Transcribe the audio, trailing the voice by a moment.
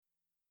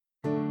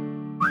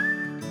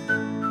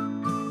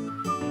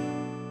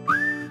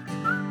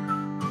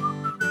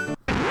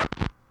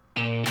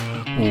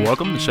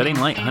Welcome to Shedding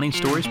Light Hunting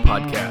Stories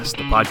Podcast,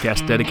 the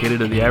podcast dedicated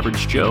to the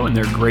average Joe and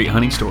their great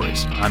hunting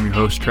stories. I'm your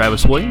host,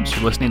 Travis Williams.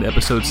 You're listening to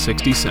episode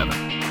 67.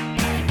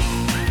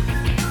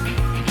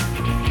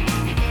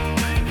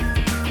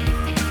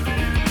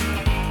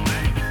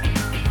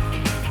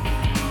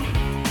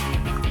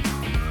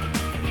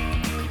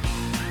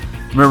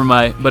 Remember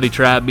my buddy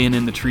Trav being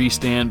in the tree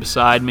stand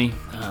beside me,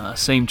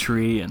 same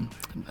tree, and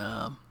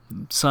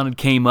sun had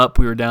came up.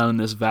 We were down in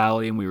this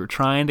valley, and we were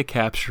trying to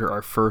capture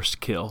our first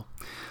kill.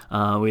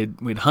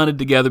 We'd hunted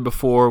together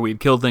before, we'd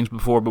killed things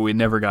before, but we'd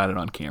never got it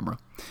on camera.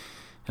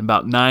 And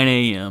about 9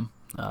 a.m.,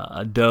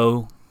 a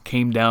doe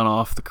came down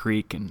off the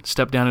creek and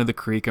stepped down into the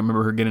creek. I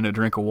remember her getting a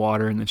drink of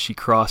water, and then she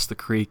crossed the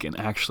creek and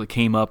actually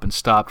came up and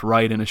stopped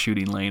right in a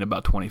shooting lane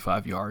about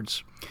 25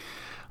 yards.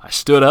 I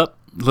stood up.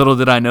 Little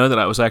did I know that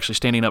I was actually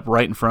standing up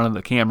right in front of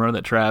the camera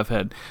that Trav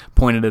had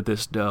pointed at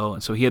this doe,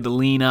 and so he had to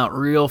lean out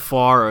real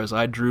far as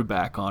I drew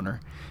back on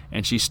her.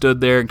 And she stood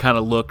there and kind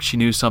of looked. She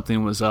knew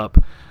something was up,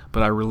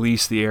 but I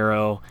released the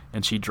arrow,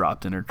 and she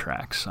dropped in her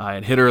tracks. I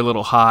had hit her a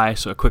little high,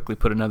 so I quickly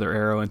put another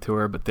arrow into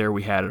her, but there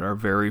we had it, our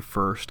very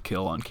first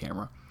kill on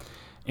camera.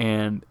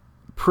 And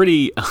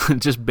pretty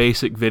just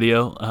basic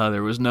video.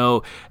 There was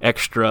no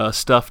extra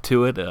stuff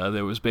to it.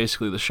 There was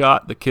basically the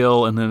shot, the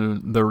kill, and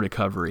then the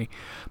recovery.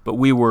 But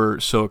we were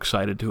so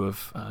excited to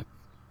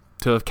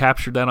have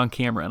captured that on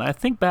camera. And I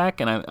think back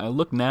and I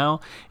look now,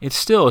 it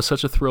still is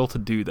such a thrill to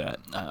do that.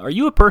 Are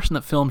you a person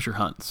that films your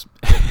hunts?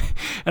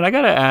 And I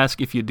got to ask,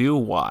 if you do,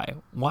 why?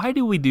 Why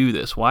do we do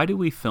this? Why do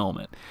we film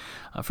it?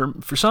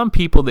 For some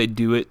people, they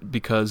do it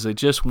because they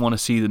just want to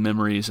see the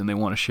memories and they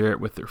want to share it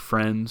with their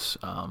friends.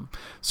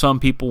 Some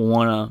people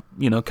want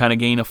to, kind of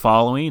gain a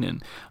following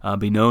and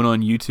be known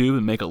on YouTube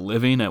and make a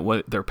living at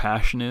what their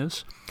passion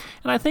is.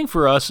 And I think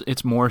for us,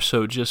 it's more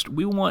so just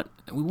we want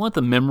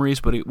the memories,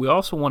 but we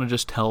also want to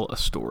just tell a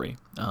story.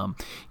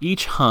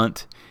 Each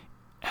hunt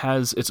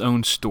has its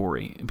own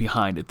story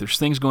behind it. There's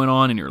things going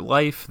on in your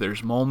life.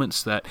 There's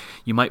moments that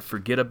you might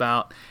forget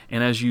about.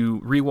 And as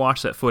you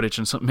rewatch that footage,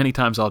 and many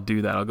times I'll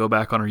do that, I'll go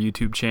back on our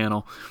YouTube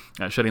channel,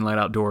 Shedding Light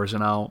Outdoors,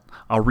 and I'll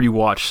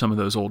rewatch some of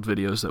those old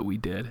videos that we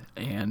did.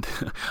 And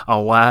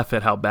I'll laugh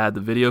at how bad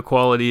the video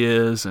quality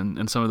is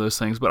and some of those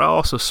things, but I'll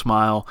also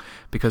smile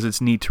because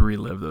it's neat to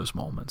relive those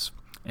moments.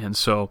 And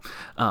so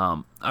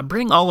I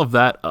bring all of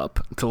that up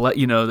to let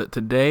you know that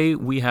today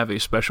we have a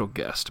special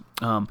guest.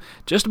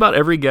 Just about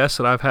every guest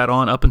that I've had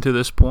on up until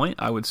this point,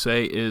 I would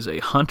say, is a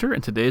hunter,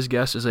 and today's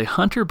guest is a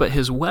hunter, but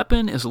his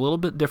weapon is a little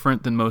bit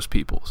different than most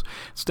people's.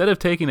 Instead of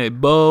taking a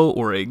bow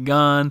or a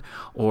gun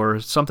or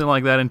something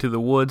like that into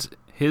the woods,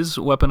 his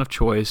weapon of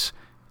choice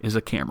is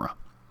a camera.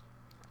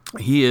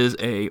 He is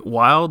a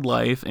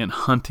wildlife and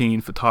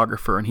hunting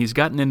photographer, and he's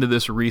gotten into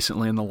this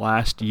recently in the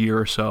last year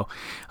or so.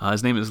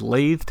 His name is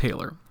Laith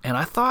Taylor, and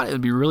I thought it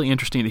would be really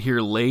interesting to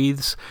hear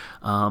Laith's,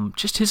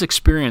 just his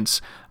experience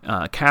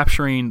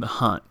capturing the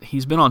hunt.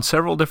 He's been on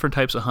several different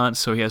types of hunts,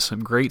 so he has some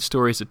great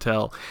stories to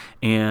tell,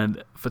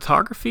 and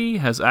photography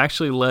has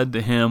actually led to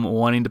him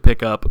wanting to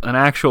pick up an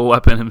actual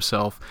weapon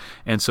himself,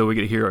 and so we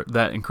get to hear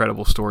that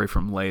incredible story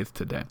from Laith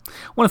today.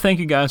 I want to thank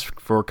you guys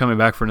for coming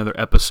back for another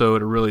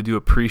episode. I really do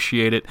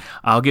appreciate it.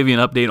 I'll give you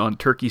an update on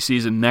turkey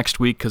season next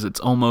week because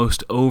it's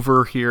almost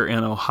over here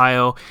in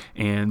Ohio,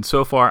 and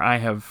so far I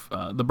have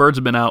the birds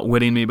have been out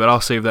witting me, but I'll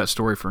save that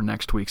story for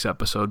next week's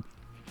episode.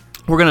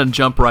 We're going to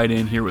jump right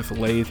in here with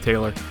Laith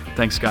Taylor.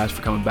 Thanks, guys,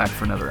 for coming back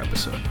for another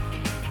episode.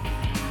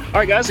 All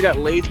right, guys, I got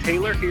Laith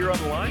Taylor here on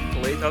the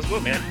line. Laith, how's it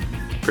going, man?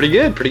 Pretty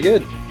good.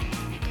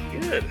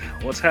 Good.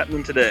 What's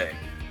happening today?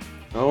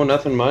 Oh,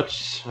 nothing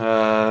much.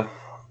 I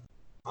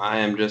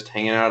am just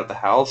hanging out at the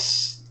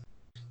house.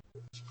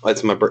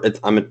 It's my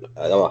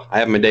I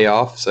have my day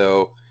off,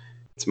 so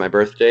it's my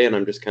birthday, and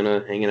I'm just kind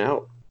of hanging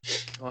out.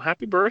 Well,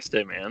 happy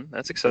birthday, man.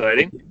 That's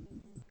exciting.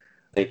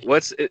 Thank you.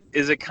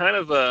 Is it kind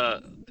of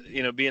a,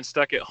 being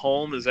stuck at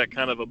home, is that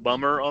kind of a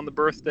bummer on the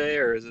birthday,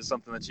 or is it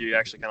something that you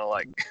actually kind of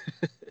like?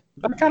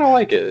 I kind of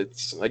like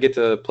it. I get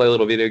to play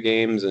little video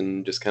games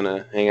and just kind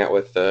of hang out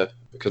with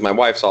because my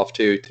wife's off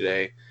too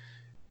today,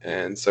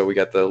 and so we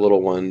got the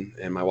little one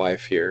and my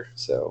wife here,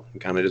 so I'm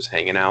kind of just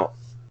hanging out.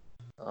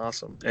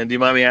 Awesome. And do you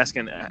mind me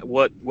asking,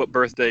 what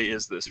birthday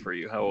is this for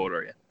you? How old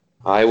are you?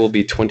 I will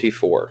be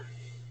 24.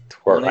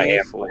 24. I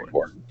am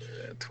 24.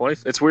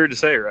 20. It's weird to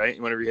say, right?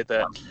 Whenever you hit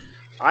that.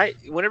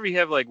 Whenever you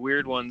have like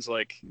weird ones,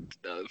 like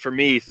for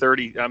me,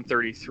 30, I'm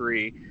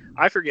 33.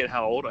 I forget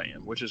how old I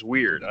am, which is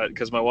weird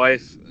because my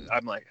wife,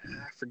 I'm like,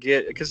 I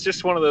forget, because it's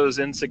just one of those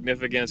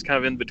insignificant. It's kind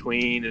of in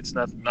between. It's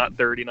not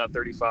 30, not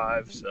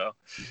 35. So,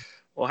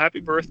 well, happy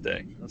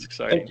birthday. That's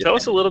exciting. Tell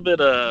us a little bit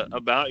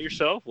about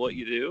yourself, what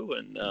you do,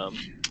 and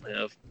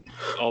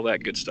all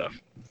that good stuff.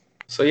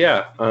 So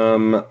yeah,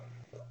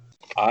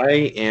 I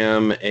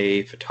am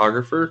a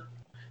photographer.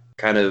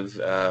 Kind of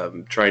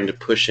trying to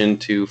push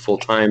into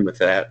full-time with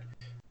that.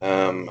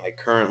 I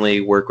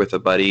currently work with a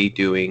buddy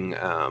doing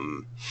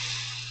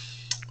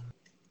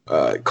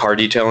car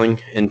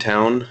detailing in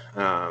town,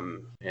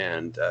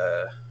 and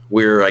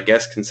we're, I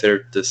guess,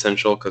 considered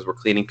essential because we're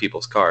cleaning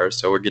people's cars,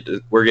 so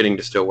we're getting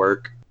to still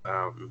work.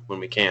 when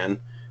we can.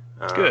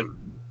 Good.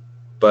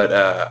 But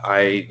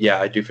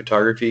I do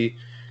photography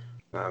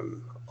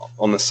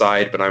on the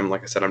side. But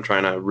like I said, I'm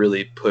trying to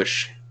really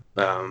push.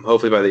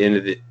 Hopefully by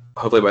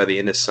the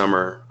end of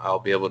summer, I'll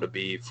be able to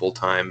be full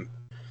time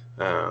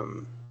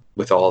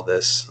with all of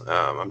this.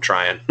 I'm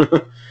trying.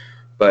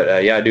 But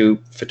I do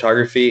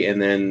photography, and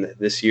then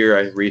this year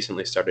I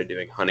recently started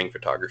doing hunting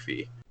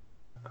photography,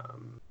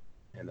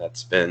 and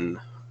it's been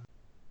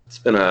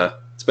a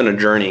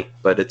journey,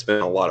 but it's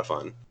been a lot of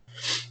fun.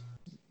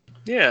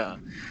 Yeah,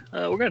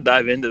 we're going to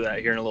dive into that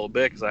here in a little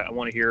bit because I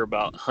want to hear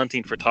about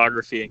hunting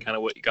photography and kind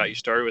of what got you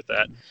started with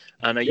that.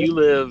 Now you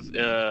live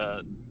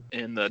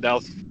in the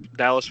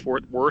Dallas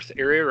Fort Worth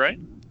area, right?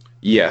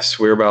 Yes,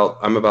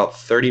 I'm about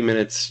 30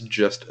 minutes,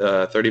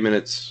 30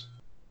 minutes.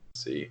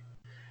 Let's see.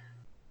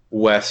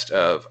 West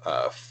of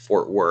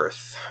Fort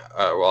Worth.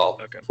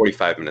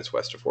 45 minutes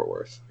west of Fort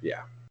Worth.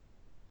 Yeah.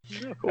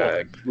 Oh,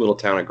 cool. Little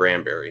town of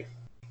Granbury.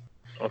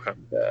 Okay.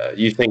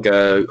 You think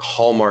a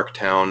Hallmark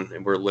town,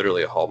 and we're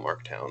literally a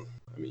Hallmark town.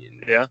 I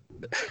mean, yeah,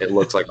 it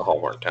looks like a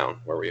Hallmark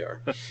town where we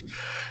are.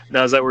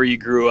 Now, is that where you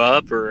grew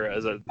up, or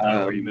is that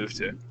where you moved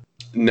to?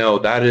 No,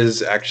 that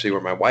is actually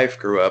where my wife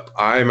grew up.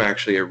 I'm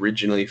actually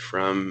originally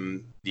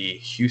from the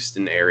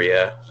Houston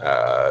area,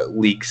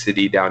 League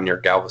City down near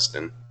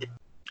Galveston.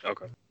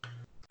 Okay.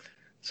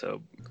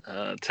 So,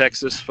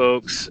 Texas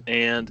folks,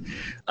 and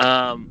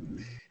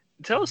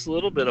tell us a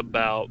little bit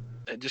about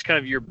just kind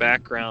of your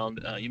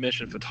background. You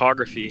mentioned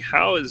photography.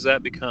 How has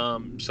that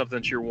become something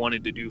that you're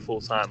wanting to do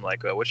full time?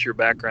 Like, what's your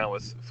background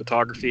with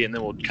photography, and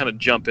then we'll kind of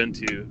jump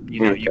into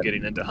you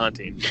getting into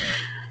hunting.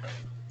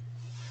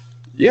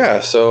 Yeah,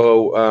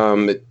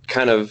 so it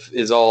kind of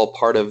is all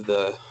part of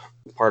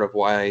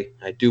why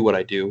I do what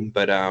I do.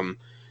 But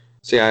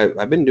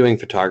I've been doing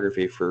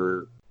photography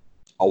for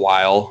a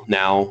while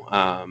now.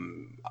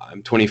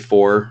 I'm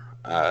 24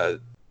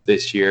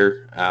 this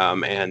year,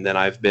 and then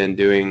I've been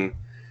doing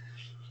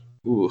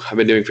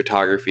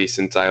photography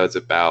since I was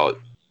about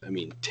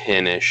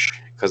 10ish,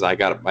 because I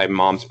got my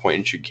mom's point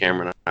and shoot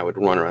camera, and I would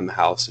run around the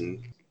house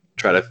and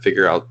try to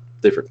figure out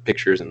different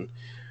pictures. And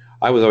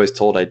I was always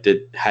told I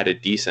had a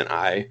decent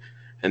eye.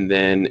 And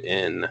then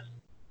in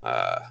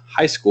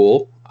high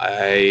school,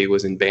 I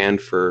was in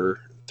band for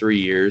 3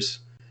 years.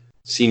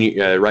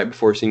 Right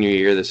before senior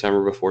year, the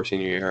summer before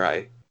senior year,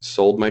 I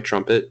sold my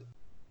trumpet,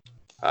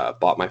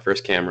 bought my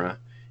first camera,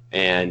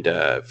 and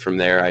from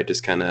there I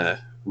just kind of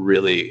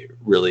really,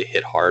 really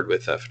hit hard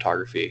with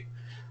photography.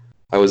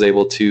 I was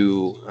able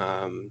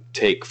to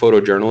take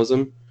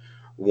photojournalism,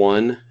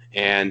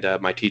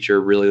 and my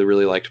teacher really,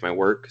 really liked my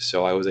work,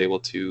 so I was able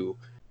to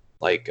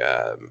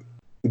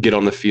get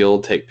on the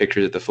field, take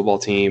pictures at the football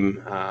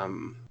team,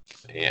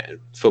 and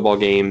football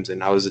games,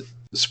 and I was a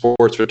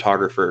sports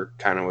photographer.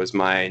 Kind of was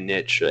my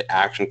niche.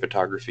 Action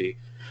photography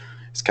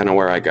is kind of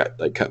where I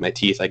cut my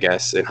teeth, I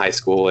guess, in high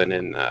school and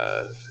in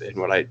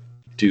what I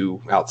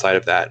do outside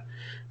of that.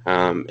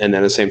 And then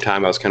at the same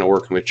time, I was kind of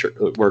working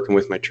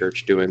with my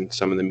church, doing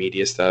some of the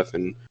media stuff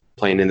and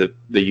playing in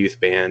the youth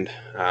band.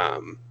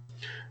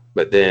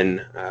 But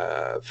then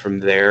from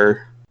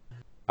there,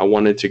 I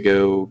wanted to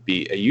go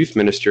be a youth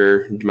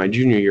minister my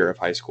junior year of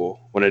high school.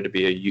 Wanted to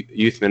be a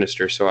youth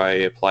minister, so I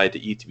applied to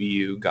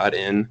ETBU, got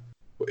in.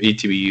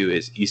 ETBU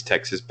is East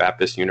Texas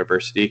Baptist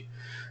University.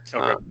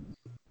 Okay.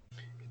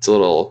 It's a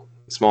little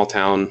small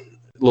town,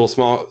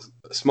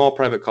 small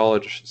private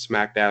college,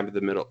 smack dab in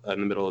the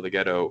middle of the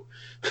ghetto.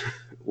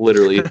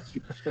 Literally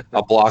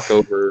a block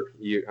over.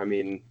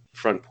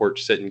 Front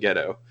porch sitting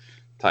ghetto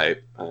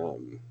type.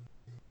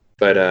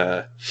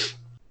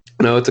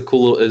 No, it's a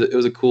cool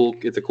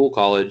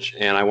college,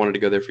 and I wanted to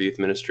go there for youth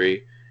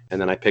ministry.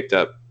 And then I picked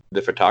up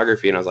the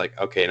photography, and I was like,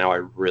 okay, now I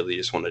really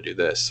just want to do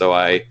this. So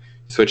I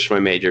switched my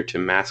major to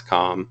mass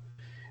comm,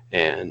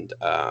 and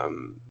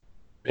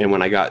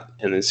when I got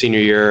in the senior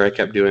year, I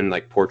kept doing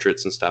like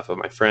portraits and stuff of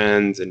my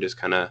friends, and just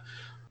kind of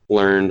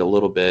learned a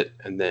little bit.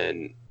 And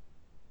then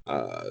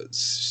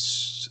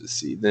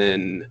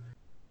then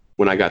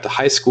when I got to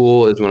high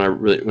school is when I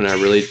really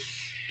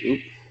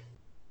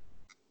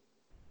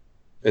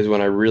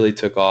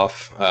took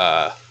off.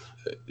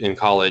 In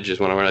college is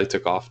when I really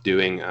took off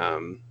doing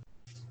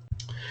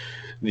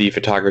the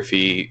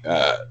photography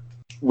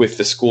with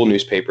the school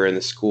newspaper and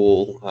the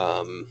school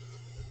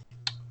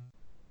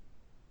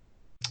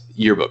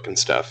yearbook and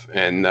stuff.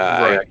 And Right.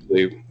 I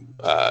actually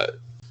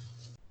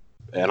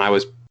and I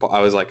was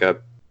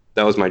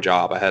that was my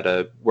job. I had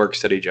a work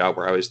study job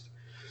where I was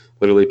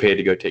literally paid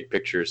to go take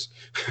pictures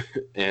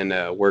and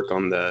work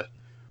on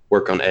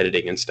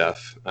editing and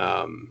stuff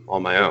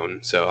on my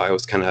own. So I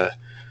was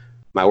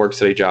my work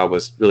study job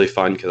was really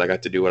fun because I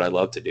got to do what I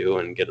love to do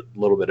and get a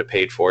little bit of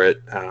paid for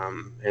it.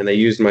 And they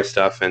used my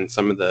stuff and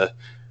some of the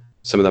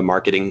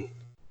marketing.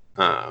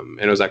 And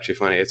it was actually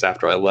funny. It's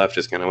after I left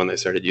is kind of when they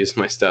started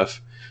using my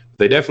stuff.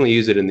 They definitely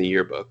use it in the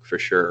yearbook for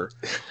sure,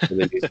 in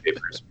the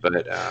newspapers.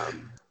 But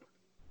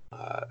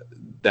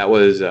that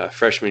was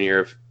freshman year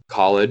of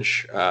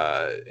college,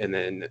 and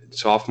then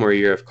sophomore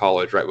year of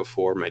college, right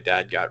before my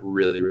dad got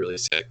really, really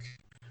sick.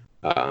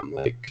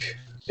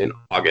 in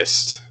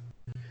August,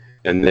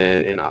 and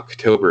then in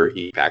October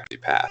he actually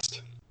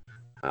passed.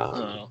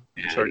 Sorry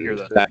to hear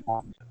that.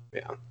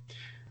 Yeah.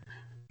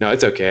 No,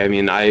 it's okay. I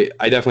mean, I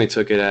definitely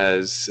took it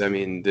as, I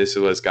mean, this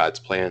was God's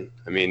plan.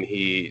 I mean,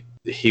 he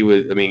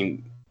was, I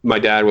mean, my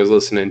dad was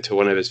listening to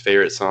one of his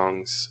favorite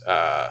songs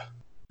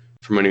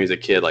from when he was a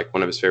kid, like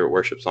one of his favorite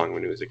worship songs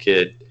when he was a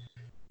kid.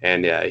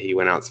 And yeah, he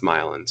went out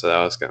smiling. So that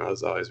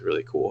was always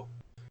really cool.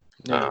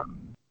 Yeah.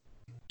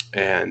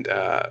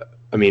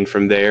 I mean,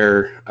 from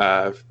there,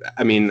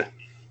 I mean,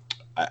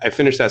 I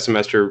finished that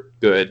semester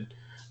good.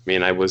 I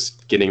mean, I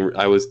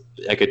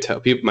could tell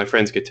people, my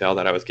friends could tell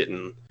that I was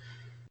getting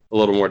a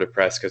little more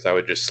depressed because I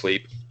would just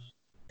sleep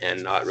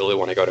and not really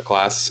want to go to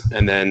class.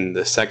 And then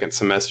the second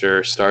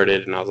semester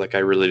started, and I was like, I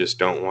really just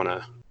don't want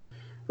to,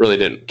 really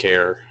didn't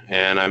care.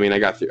 And I mean, I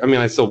got through, I mean,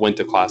 I still went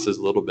to classes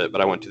a little bit, but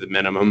I went to the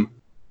minimum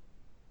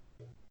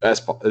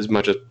as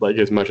much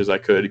as I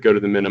could go to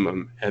the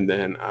minimum. And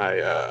then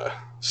I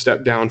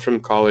stepped down from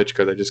college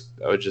because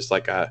I was just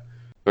like, my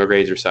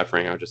grades were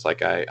suffering. I was just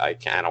like, I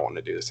don't want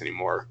to do this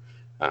anymore.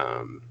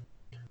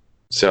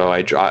 So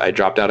I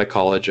dropped out of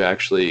college.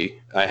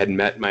 Actually, I had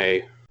met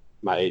my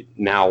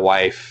now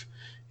wife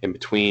in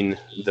between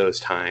those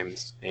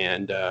times,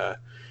 and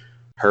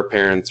her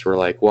parents were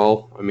like,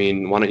 "Well, I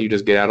mean, why don't you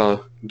just get out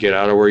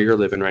of where you're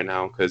living right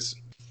now?" Because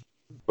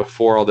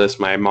before all this,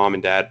 my mom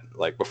and dad,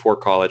 like before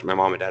college, my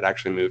mom and dad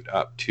actually moved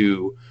up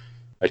to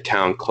a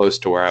town close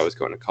to where I was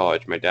going to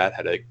college. My dad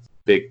had a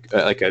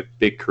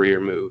big career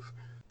move,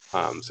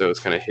 so it was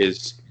kind of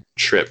his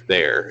trip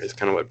there is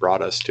kind of what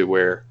brought us to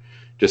where,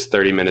 just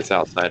 30 minutes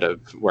outside of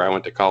where I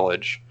went to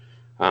college.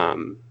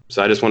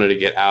 So I just wanted to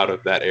get out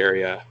of that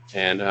area,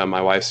 and my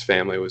now wife's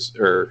family was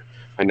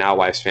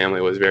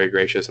very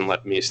gracious and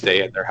let me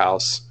stay at their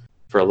house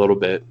for a little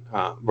bit,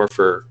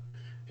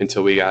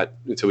 until we got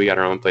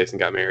our own place and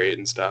got married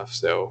and stuff.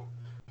 So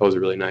that was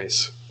really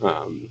nice.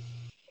 And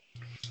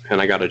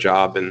I got a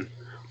job and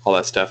all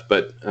that stuff.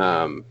 But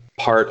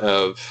part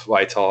of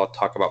why I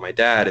talk about my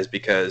dad is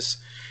because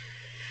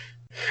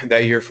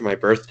that year for my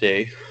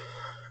birthday,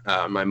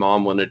 my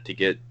mom wanted to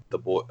get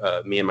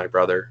me and my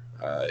brother,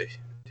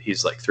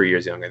 he's like 3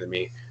 years younger than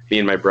me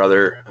and my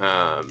brother,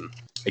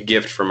 a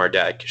gift from our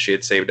dad, because she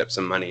had saved up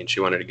some money and she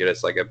wanted to get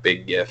us like a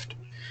big gift.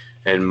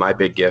 And my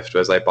big gift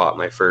was I bought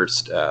my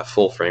first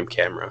full frame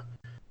camera,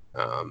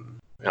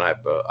 and I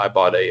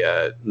bought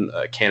a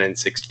Canon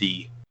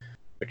 6D,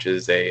 which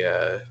is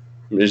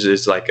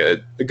like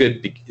a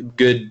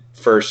good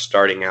first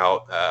starting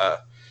out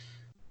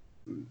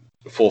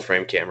full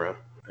frame camera.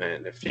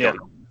 And if you don't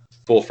know,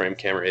 full frame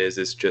camera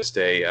is just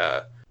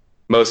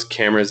most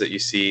cameras that you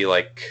see,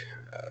 like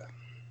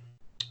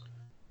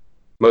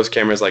most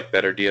cameras like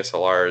that are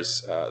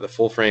DSLRs, the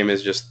full frame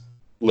is just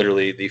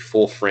literally the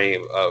full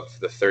frame of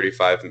the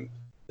 35.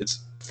 It's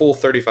full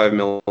 35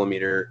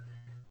 millimeter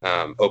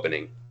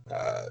opening.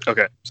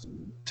 Okay.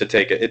 To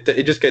take it,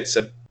 it just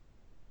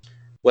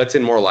lets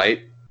in more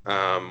light,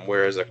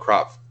 whereas a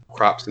crop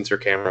sensor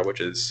camera, which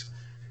is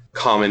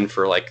common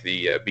for like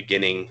the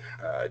beginning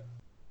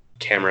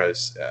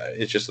cameras,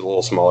 it's just a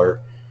little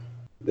smaller.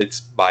 It's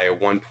by a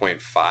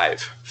 1.5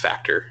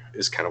 factor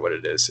is kind of what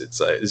it is.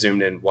 It's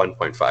zoomed in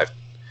 1.5.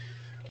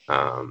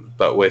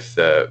 But with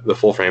the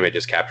full frame, it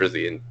just captures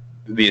the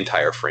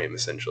entire frame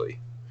essentially.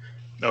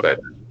 Okay,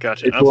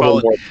 gotcha. I'm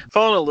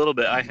following a little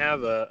bit. I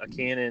have a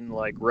Canon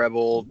like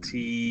Rebel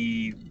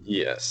T,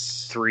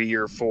 3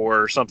 or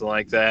 4 or something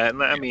like that.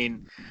 And I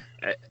mean,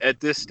 at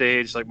this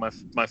stage, like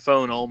my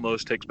phone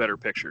almost takes better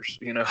pictures,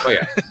 you know. Oh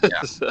yeah.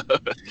 So,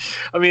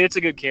 I mean, it's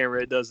a good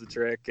camera; it does the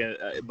trick,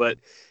 but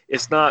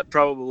it's not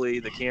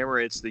probably the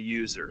camera; it's the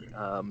user.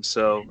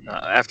 So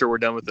after we're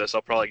done with this,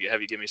 I'll probably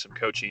have you give me some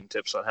coaching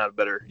tips on how to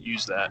better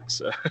use that.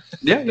 So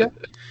yeah.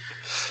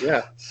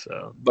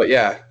 So, but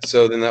yeah,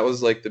 so then that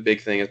was like the big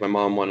thing, is my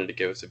mom wanted to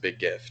give us a big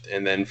gift,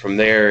 and then from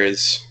there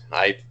is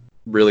I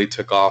really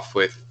took off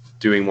with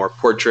doing more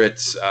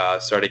portraits,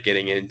 started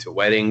getting into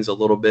weddings a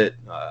little bit,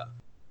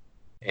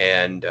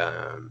 and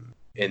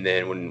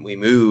then when we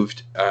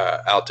moved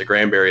out to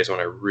Granbury is when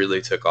I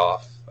really took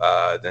off.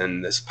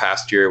 Then this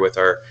past year with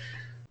our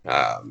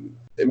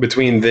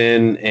between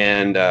then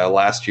and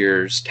last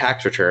year's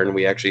tax return,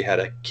 we actually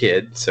had a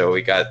kid, so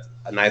we got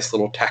a nice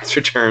little tax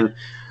return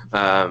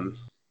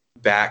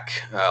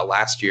back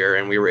last year,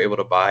 and we were able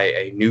to buy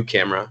a new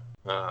camera.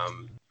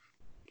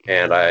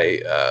 And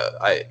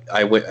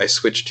I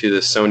switched to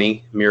the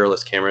Sony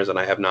mirrorless cameras, and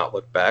I have not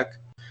looked back.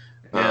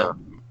 Yeah.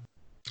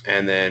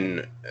 And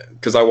then,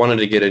 because I wanted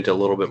to get into a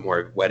little bit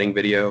more wedding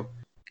video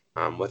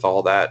with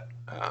all that.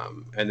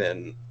 And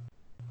then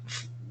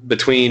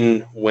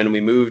between when we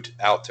we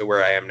out to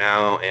where I am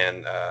now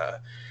and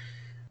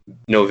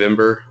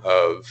November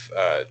of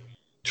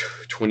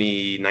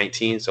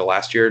 2019, so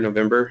last year,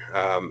 November,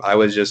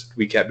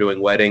 we kept doing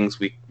weddings.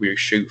 We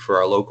shoot for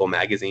our local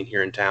magazine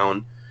here in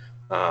town.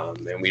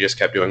 And we just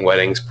kept doing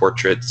weddings,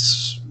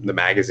 portraits, the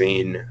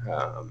magazine.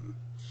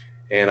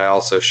 And I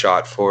also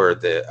shot for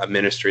a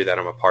ministry that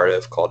I'm a part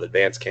of called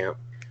Advance Camp.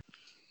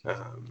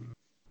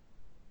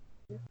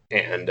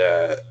 And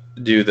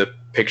do the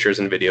pictures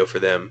and video for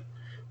them.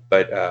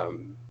 But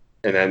and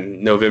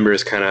then November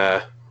is kind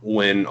of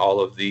when all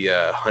of the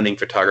hunting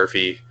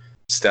photography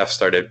stuff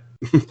started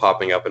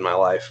popping up in my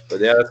life.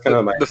 But yeah, that's kind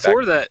of my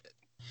before that.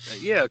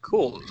 Yeah,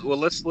 cool. Well,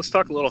 let's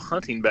talk a little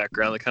hunting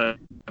background that kind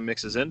of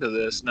mixes into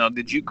this. Now,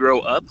 did you grow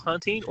up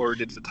hunting, or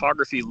did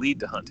photography lead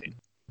to hunting?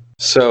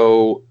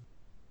 So,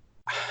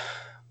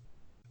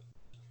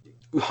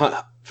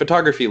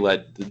 photography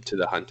led to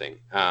the hunting.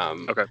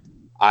 Okay.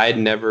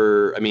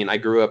 I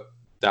grew up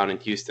down in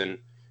Houston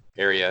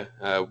area,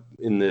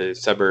 in the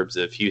suburbs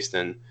of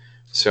Houston.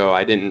 So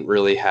I didn't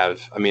really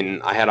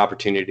I had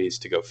opportunities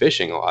to go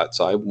fishing a lot.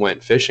 So I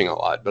went fishing a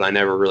lot, but I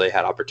never really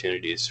had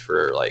opportunities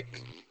for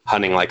like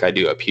hunting like I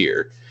do up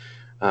here.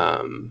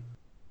 And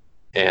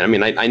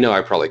I know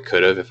I probably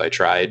could have if I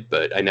tried,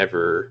 but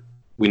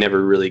we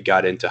never really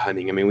got into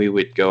hunting. I mean, we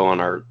would go on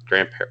our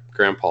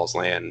grandpa's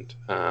land,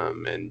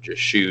 and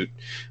just shoot,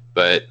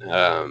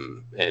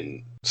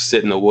 and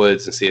sit in the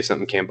woods and see if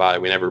something came by.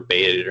 We never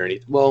baited or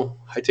anything. Well,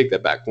 I take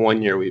that back.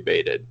 One year we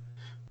baited,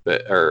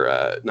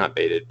 not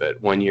baited, but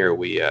one year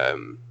we,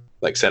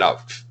 set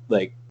out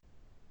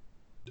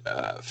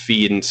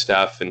feed and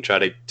stuff and try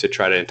to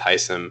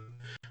entice them.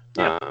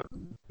 Yeah.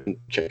 And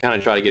kind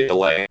of try to get the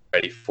land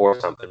ready for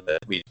something,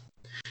 but we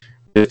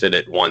did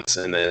it once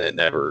and then it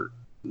never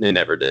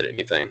did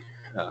anything.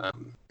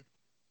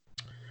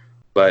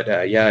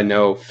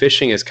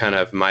 Fishing is kind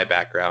of my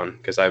background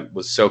because I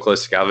was so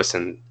close to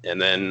Galveston,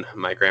 and then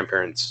my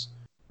grandparents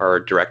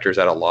are directors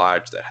at a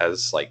lodge that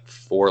has like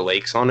 4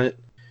 lakes on it.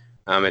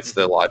 It's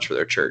the lodge for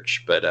their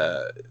church, but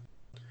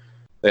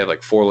they have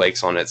like 4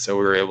 lakes on it, so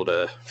we were able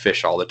to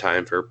fish all the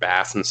time for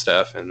bass and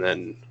stuff, and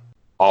then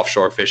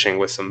offshore fishing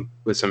with some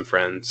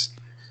friends.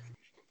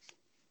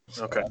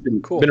 Okay,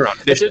 cool. Been around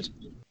fishing.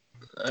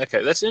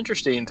 Okay, that's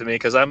interesting to me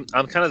because I'm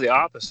kind of the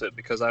opposite,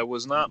 because I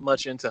was not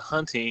much into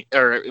hunting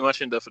or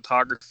much into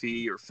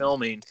photography or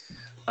filming,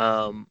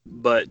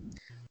 but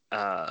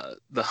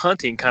the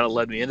hunting kind of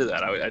led me into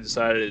that. I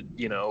decided,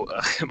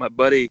 my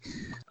buddy,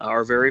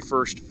 our very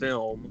first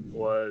film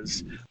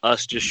was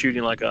us just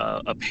shooting like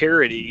a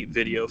parody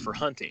video for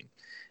hunting.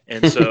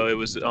 And so it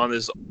was on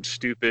this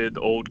stupid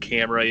old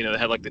camera, that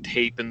had like the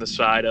tape in the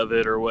side of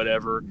it or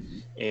whatever.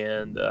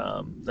 And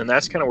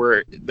that's kind of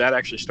where that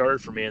actually started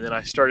for me. And then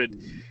I'm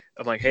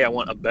like, hey, I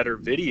want a better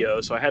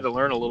video. So I had to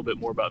learn a little bit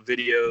more about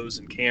videos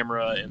and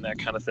camera and that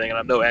kind of thing. And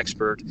I'm no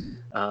expert,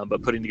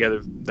 but putting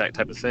together that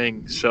type of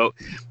thing. So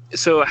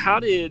how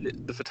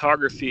did the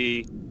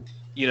photography,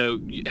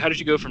 how did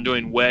you go from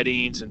doing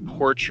weddings and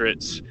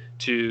portraits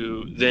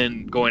to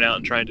then going out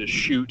and trying to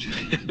shoot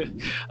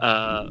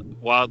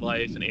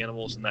wildlife and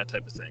animals and that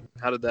type of thing?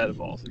 How did that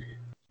evolve?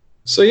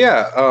 So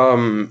yeah,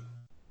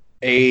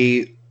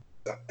 a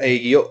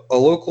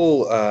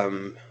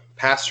local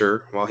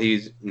pastor. Well, he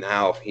is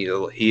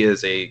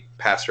a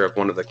pastor of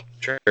one of the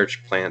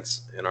church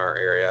plants in our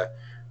area.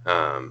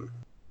 Our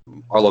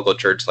local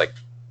church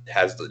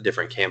has the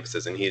different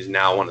campuses, and he's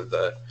now one of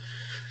the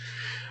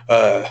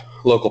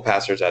local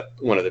pastors at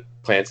one of the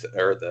plants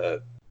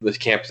the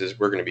campuses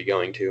we're going to be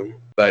going to.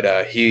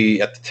 But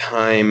he, at the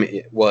time,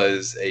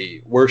 was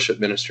a worship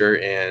minister,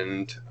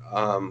 and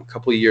a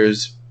couple of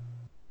years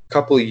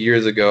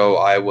ago,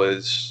 I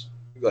was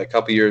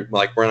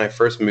when I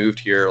first moved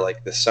here,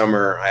 this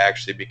summer, I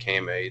actually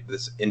became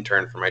this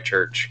intern for my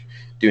church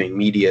doing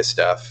media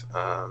stuff.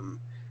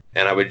 And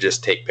I would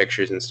just take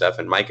pictures and stuff.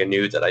 And Micah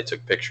knew that I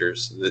took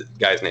pictures. The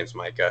guy's name's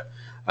Micah.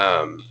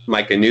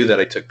 Micah knew that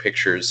I took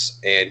pictures,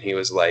 and he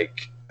was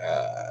like,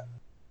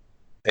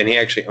 and he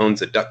actually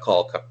owns a duck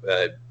call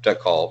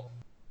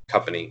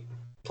company.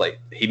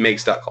 He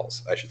makes duck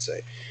calls, I should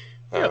say.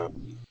 Yeah.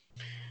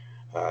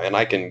 And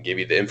I can give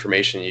you the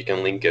information. You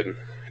can link him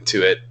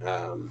to it.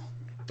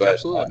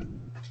 But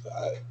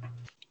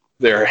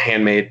they're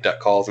handmade duck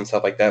calls and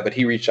stuff like that. But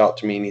he reached out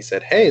to me and he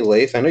said, "Hey,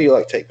 Laith, I know you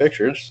like to take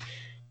pictures.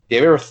 Do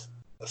you ever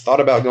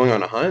thought about going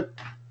on a hunt?"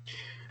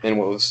 And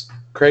what was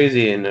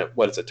crazy and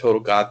what is a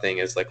total God thing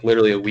is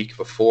literally a week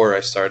before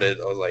I started,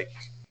 I was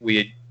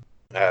we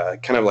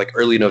had kind of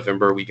early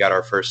November, we got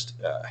our first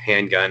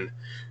handgun,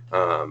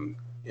 and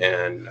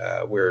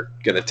we're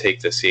going to take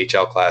the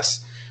CHL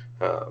class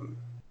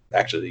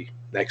actually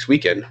next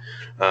weekend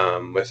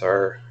with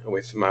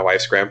my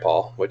wife's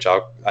grandpa, which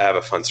I have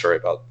a fun story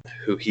about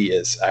who he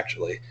is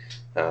actually.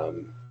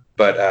 We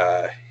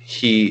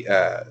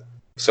got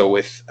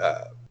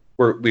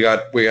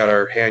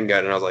our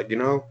handgun, and I was like,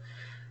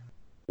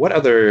 what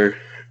other,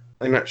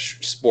 I'm not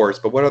sports,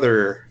 but what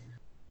other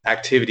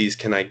activities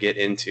can I get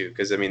into?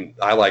 Because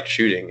I like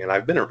shooting, and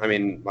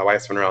my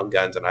wife's been around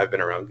guns, and I've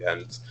been around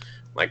guns.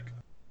 I've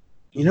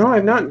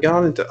not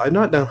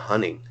done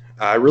hunting.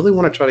 I really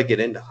want to try to get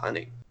into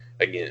hunting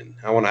again.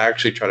 I want to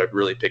actually try to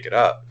really pick it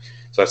up.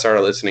 So I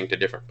started listening to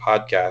different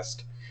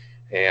podcasts,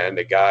 and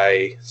a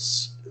guy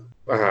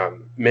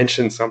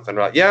mentioned something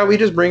about, yeah, we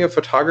just bring a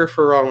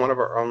photographer on one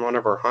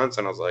of our hunts,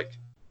 and I was like,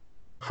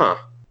 huh,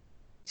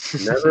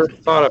 never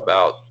thought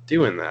about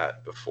doing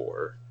that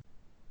before.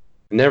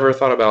 Never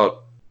thought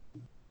about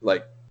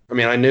I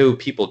mean, I knew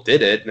people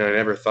did it, and I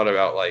never thought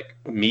about like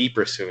me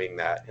pursuing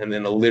that. And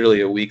then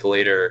literally a week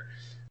later,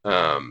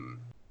 um,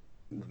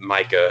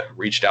 Micah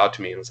reached out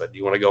to me and was like, "Do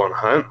you want to go on a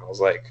hunt?" I was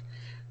like,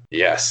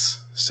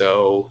 "Yes."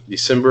 So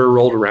December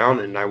rolled around,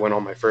 and I went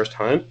on my first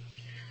hunt.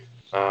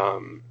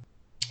 Um,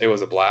 it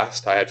was a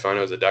blast. I had fun.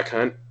 It was a duck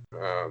hunt.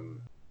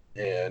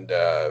 And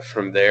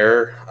from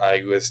there,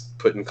 I was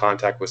put in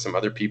contact with some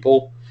other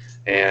people.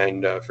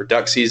 And for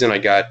duck season, I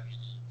got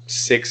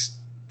 6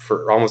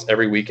 for almost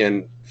every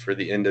weekend for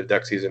the end of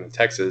duck season in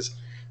Texas.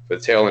 For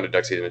the tail end of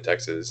duck season in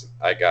Texas,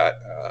 I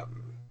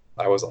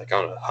was like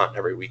on a hunt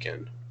every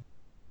weekend.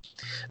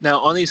 Now,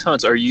 on these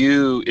hunts,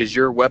 is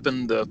your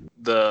weapon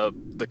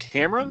the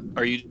camera?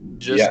 Are you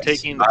just Yes,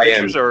 taking the I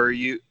pictures, am. or are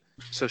you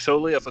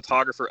solely a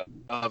photographer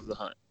of the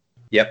hunt?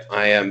 Yep,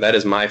 I am. That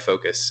is my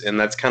focus,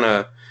 and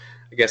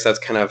I guess that's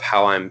kind of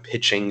how I'm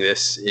pitching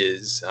this.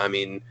 Is I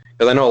mean,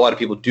 because I know a lot of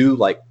people do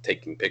like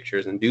taking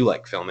pictures and do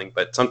like filming,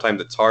 but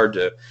sometimes it's hard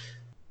to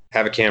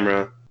have a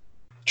camera,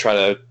 try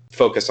to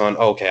focus on,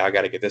 oh, okay, I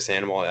got to get this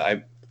animal.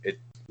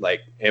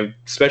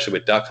 Especially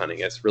with duck hunting,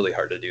 it's really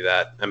hard to do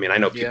that. I mean, I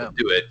know people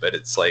do it, but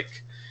it's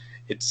like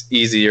it's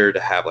easier to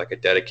have like a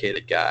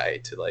dedicated guy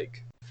to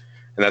like,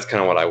 and that's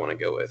kind of what I want to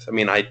go with. I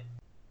mean,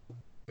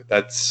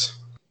 that's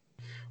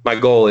my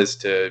goal is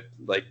to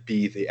like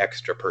be the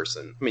extra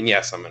person. I mean,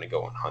 yes, I'm going to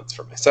go on hunts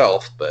for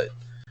myself, but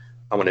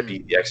I want to be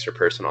the extra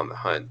person on the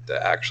hunt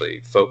to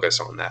actually focus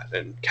on that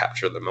and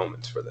capture the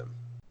moments for them.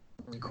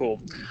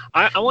 Cool.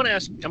 I want to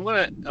ask. I'm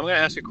gonna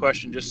ask a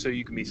question just so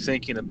you can be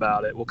thinking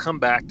about it. We'll come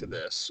back to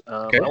this.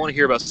 Okay. I want to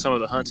hear about some of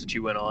the hunts that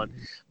you went on,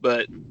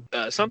 but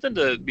something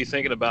to be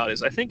thinking about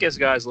is I think as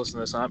guys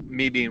listening to this,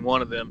 me being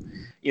one of them,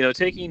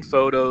 taking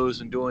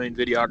photos and doing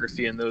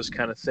videography and those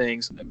kind of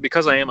things.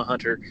 Because I am a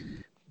hunter,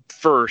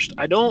 first,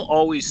 I don't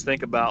always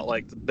think about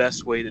like the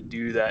best way to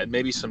do that, and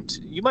maybe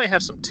you might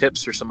have some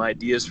tips or some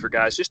ideas for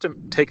guys just to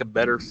take a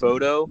better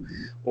photo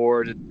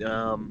or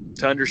to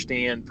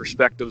understand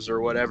perspectives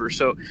or whatever.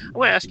 So I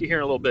want to ask you here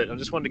in a little bit. I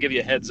just wanted to give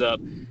you a heads up,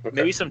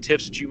 maybe some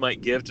tips that you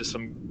might give to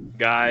some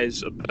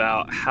guys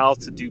about how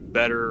to do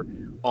better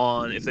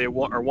on if they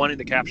are wanting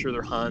to capture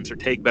their hunts or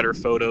take better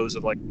photos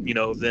of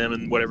them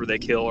and whatever they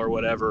kill or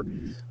whatever.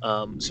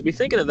 So be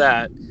thinking of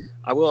that.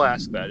 I will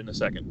ask that in a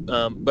second.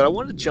 But I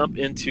wanted to jump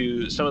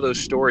into some of those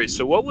stories.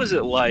 So what was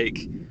it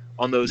like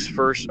on those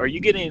first? Are you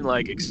getting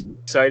like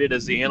excited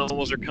as the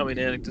animals are coming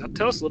in?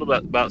 Tell us a little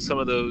bit about some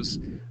of those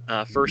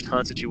first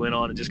hunts that you went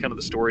on and just kind of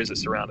the stories that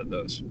surrounded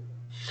those.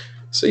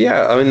 So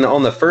yeah, I mean,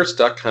 on the first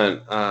duck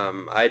hunt,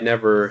 I'd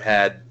never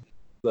had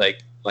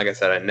like I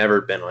said, I'd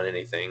never been on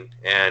anything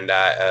and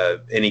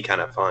any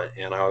kind of hunt,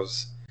 and I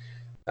was.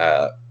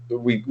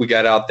 We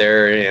got out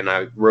there and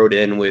I rode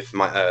in with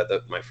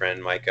my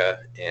friend Micah,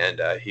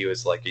 and he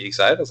was like, "Are you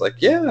excited?" I was like,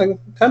 "Yeah, I'm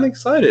kind of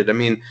excited." I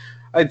mean,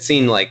 I'd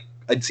seen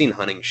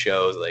hunting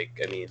shows.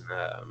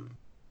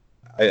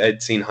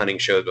 I'd seen hunting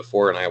shows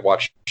before, and I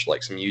watched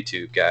like some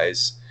YouTube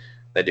guys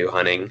that do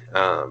hunting,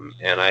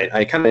 and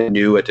I kind of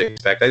knew what to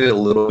expect. I did a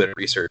little bit of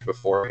research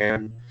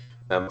beforehand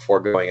before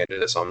going into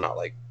this, so I'm not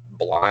like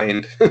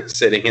blind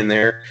sitting in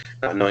there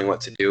not knowing what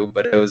to do.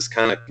 But it was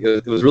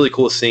really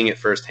cool seeing it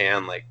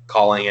firsthand, like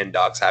calling in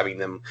ducks, having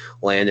them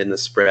land in the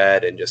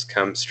spread and just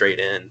come straight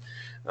in.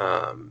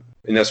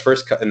 In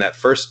that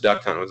first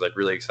duck hunt, it was like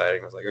really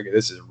exciting. I was like, okay,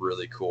 this is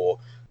really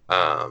cool.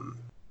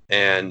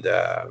 And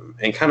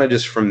kind of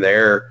just from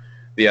there,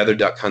 the other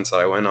duck hunts that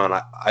I went on,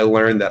 I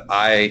learned that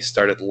I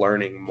started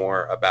learning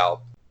more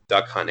about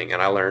duck hunting,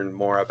 and I learned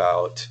more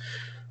about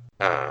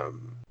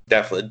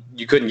definitely,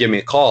 you couldn't give me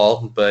a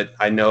call, but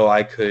I know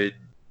I could.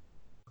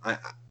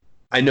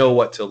 I know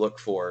what to look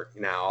for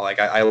now. Like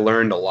I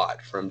learned a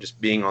lot from just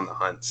being on the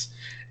hunts,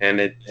 and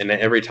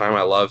every time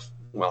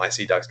I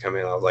see ducks come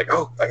in, I was like,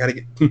 oh, I gotta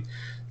get.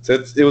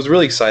 So it was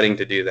really exciting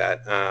to do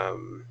that.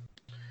 I'm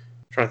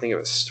trying to think of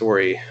a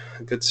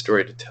good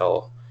story to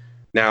tell.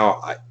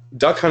 Now,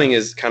 duck hunting. It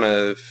was kind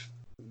of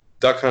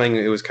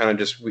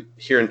just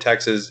here in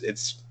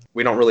Texas.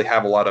 We don't really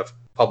have a lot of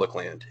public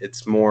land.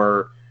 It's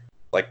more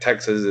like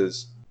Texas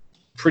is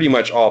pretty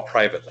much all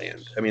private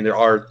land. I mean, there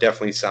are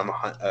definitely some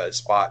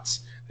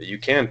spots that you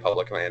can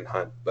public land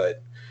hunt,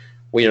 but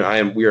we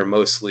are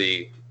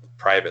mostly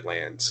private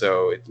land.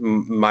 So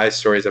my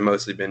stories have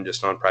mostly been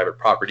just on private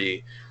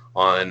property,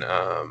 on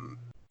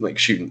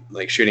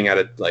shooting out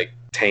of like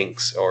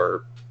tanks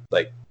or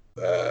like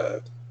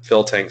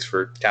fill tanks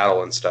for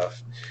cattle and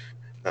stuff.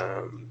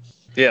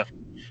 Yeah.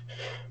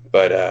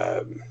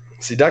 But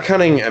see, duck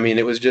hunting, I mean,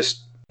 it was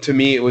just, to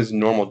me, it was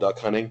normal duck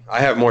hunting. I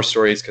have more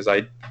stories because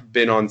I've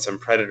been on some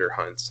predator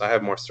hunts. I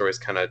have more stories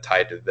kind of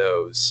tied to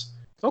those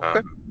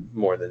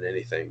more than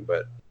anything.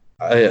 But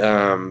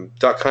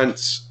duck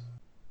hunts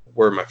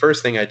were my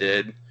first thing I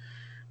did.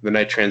 Then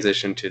I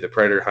transitioned to the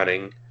predator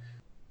hunting,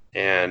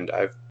 and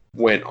I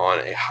went on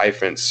a high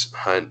fence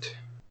hunt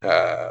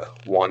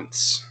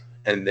once.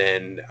 And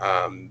then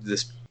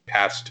this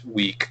past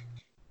week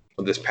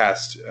has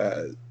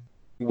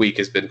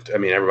been, I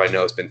mean, everybody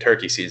knows it's been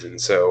turkey season.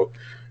 So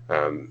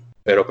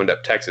it opened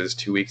up Texas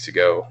 2 weeks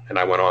ago, and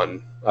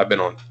I've been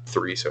on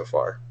 3 so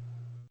far,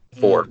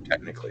 4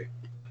 technically.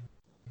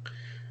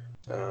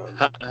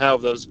 How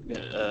have those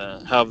been?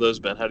 How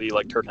do you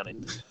like turkey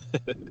hunting?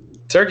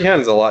 Turkey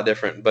hunting is a lot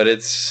different, but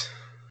it's.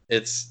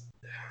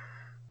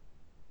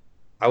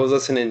 I was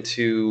listening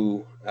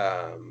to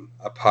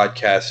a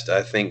podcast.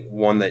 I think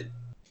one that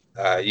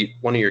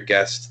one of your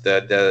guests,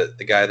 the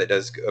guy that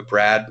does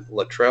Brad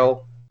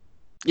Luttrell.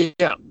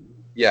 Yeah.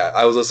 Yeah,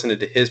 I was listening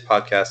to his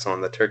podcast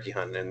on the turkey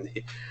hunt, and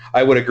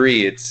I would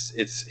agree.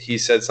 He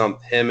said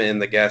something. Him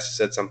and the guest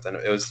said something.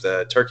 It was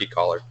the turkey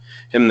caller.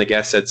 Him and the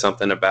guest said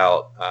something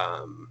about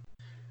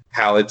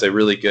how it's a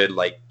really good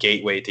like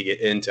gateway to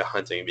get into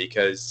hunting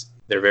because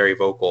they're very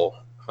vocal.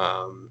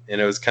 And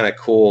it was kind of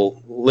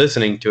cool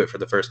listening to it for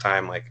the first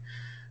time. Like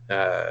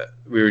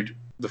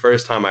the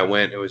first time I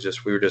went, we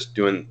were just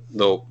doing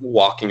the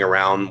walking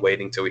around,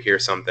 waiting till we hear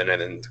something,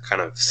 and then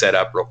kind of set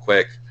up real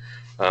quick.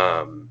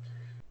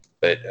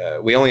 But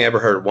we only ever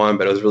heard one,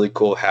 but it was really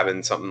cool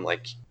having something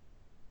like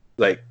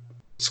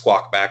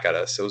squawk back at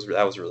us. That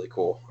was really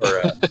cool,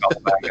 or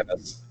call back at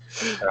us.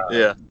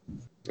 Yeah.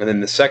 And then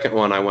the second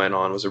one I went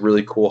on was a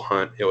really cool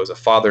hunt. It was a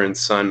father and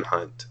son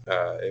hunt.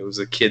 It was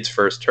a kid's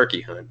first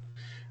turkey hunt,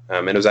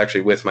 and it was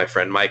actually with my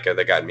friend Micah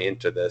that got me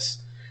into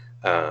this.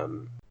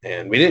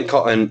 And we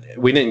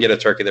didn't get a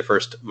turkey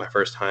my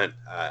first hunt.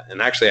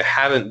 And actually, I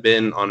haven't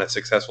been on a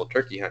successful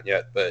turkey hunt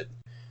yet. But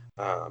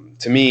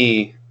to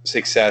me,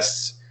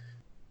 success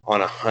on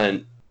a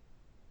hunt,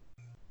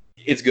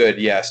 it's good,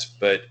 yes,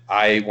 but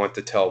I want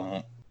to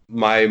tell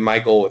my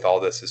goal with all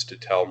this is to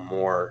tell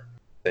more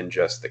than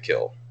just the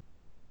kill.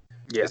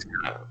 Yeah,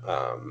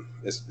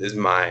 is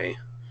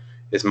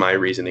my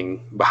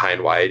reasoning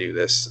behind why I do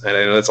this, and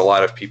I know that's a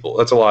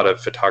lot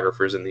of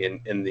photographers in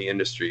the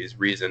industry's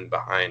reason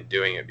behind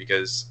doing it,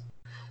 because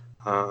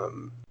I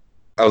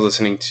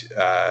listen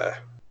to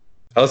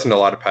a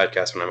lot of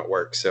podcasts when I'm at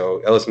work,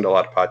 so I listen to a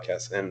lot of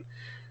podcasts, and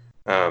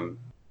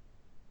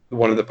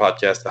one of the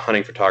podcasts, the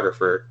hunting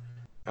photographer,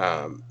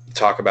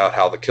 talk about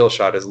how the kill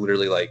shot is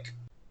literally like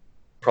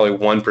probably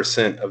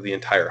 1% of the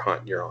entire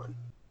hunt you're on.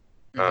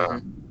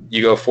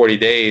 You go 40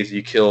 days,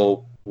 you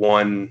kill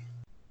one.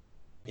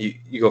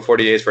 You go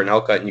 40 days for an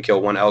elk hunt, and you kill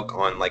one elk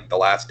on like the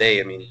last day.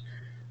 I mean,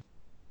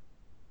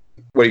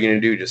 what are you gonna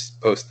do?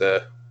 Just post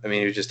the? I mean,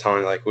 he was just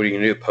telling me like, what are you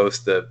gonna do?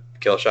 Post the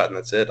kill shot, and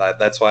that's it.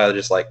 That's why I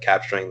just like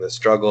capturing the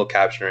struggle,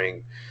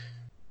 capturing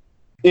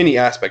any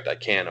aspect I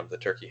can of the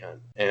turkey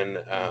hunt.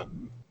 And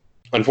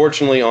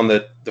unfortunately, on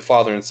the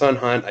father and son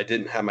hunt, I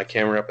didn't have my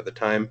camera up at the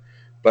time.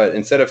 But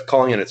instead of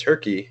calling it a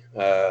turkey,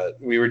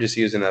 we were just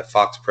using a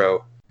Fox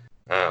Pro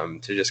to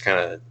just kind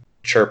of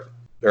chirp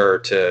or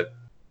to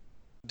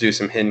do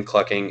some hen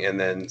clucking and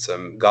then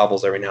some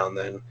gobbles every now and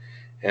then.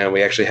 And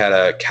we actually had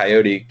a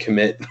coyote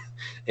commit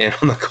in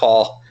on the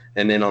call,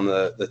 and then on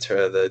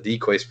the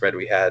decoy spread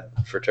we had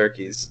for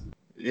turkeys.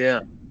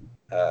 Yeah.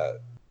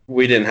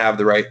 We didn't have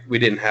the right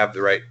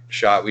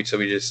shot.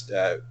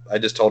 I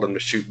just told him to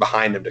shoot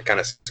behind him to kind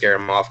of scare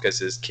him off because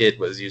his kid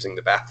was using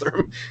the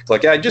bathroom. It's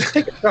like, yeah, just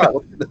take a shot.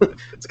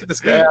 Let's get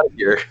this guy out of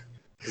here.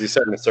 Because he's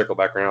starting to circle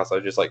back around. So I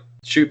just like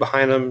shoot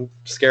behind him,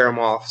 scare him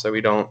off so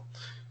he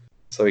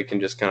can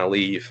just kind of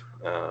leave.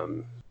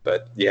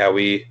 But yeah,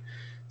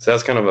 so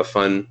that's kind of a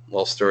fun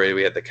little story.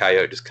 We had the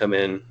coyote just come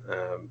in.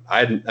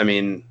 I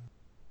mean,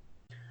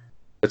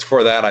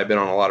 before that, I've been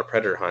on a lot of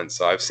predator hunts,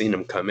 so I've seen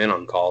them come in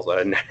on calls, but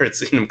I've never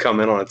seen them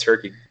come in on a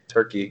turkey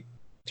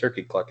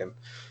clucking.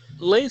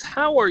 Laith,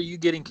 how are you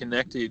getting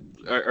connected?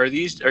 Are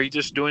you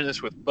just doing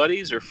this with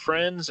buddies or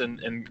friends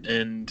and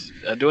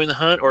doing the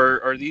hunt,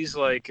 or are these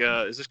like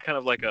is this kind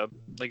of like you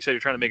said, you're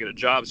trying to make it a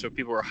job, so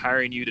people are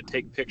hiring you to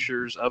take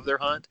pictures of their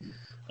hunt?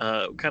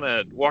 Kind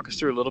of walk us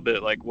through a little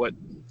bit, like what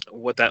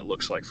that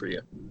looks like for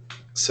you.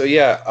 So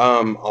yeah,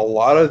 a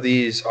lot of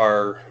these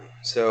are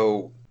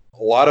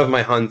a lot of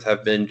my hunts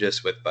have been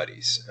just with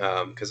buddies,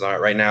 because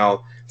right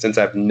now, since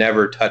I've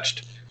never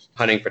touched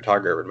hunting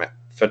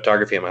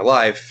photography in my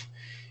life,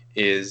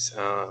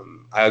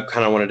 I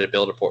kind of wanted to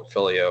build a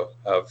portfolio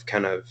of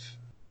kind of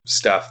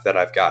stuff that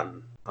I've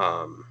gotten,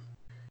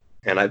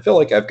 and I feel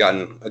like I've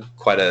gotten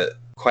quite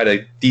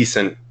a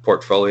decent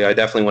portfolio. I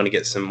definitely want to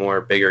get some more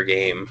bigger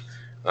game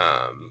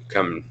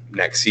come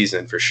next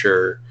season for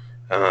sure,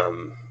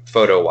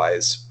 photo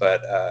wise,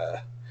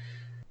 but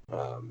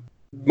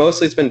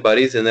mostly it's been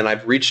buddies, and then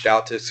I've reached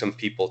out to some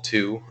people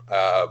too.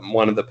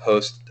 One of the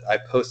posts I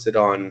posted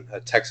on a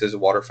Texas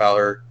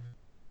waterfowler,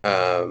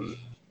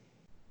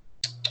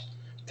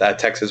 that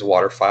Texas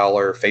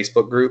waterfowler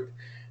Facebook group,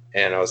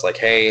 and I was like,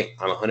 hey,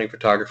 I'm a hunting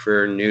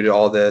photographer, new to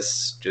all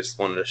this, just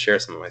wanted to share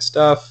some of my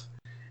stuff.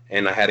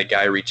 And I had a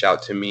guy reach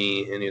out to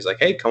me, and he was like,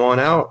 hey, come on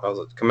out. I was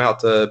like, come out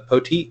to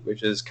Poteet,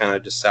 which is kind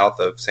of just south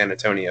of San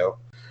Antonio.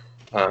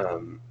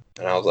 And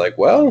I was like,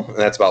 well, and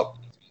that's about,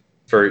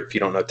 if you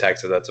don't know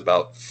Texas, that's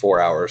about 4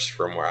 hours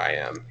from where I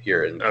am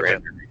here in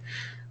Granbury.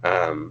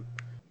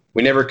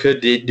 We never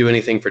could do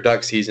anything for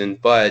duck season,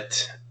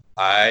 but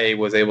I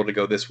was able to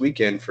go this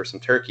weekend for some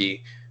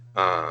turkey,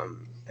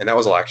 and that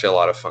was actually a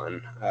lot of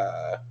fun.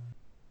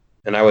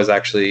 and I was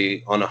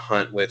actually on a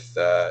hunt with.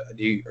 Are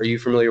you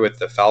familiar with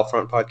the Foul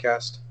Front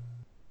podcast?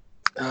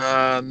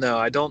 No,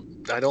 I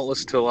don't. I don't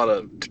listen to a lot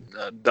of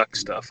duck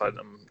stuff.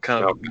 I'm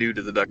kind of new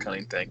to the duck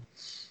hunting thing.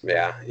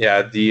 Yeah.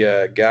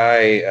 The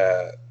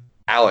guy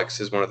Alex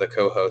is one of the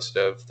co-hosts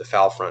of the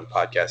Foul Front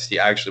podcast. He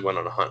actually went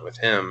on a hunt with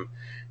him,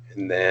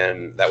 and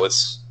then that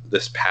was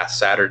this past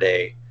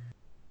Saturday.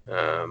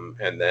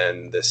 And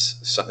then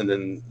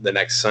the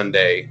next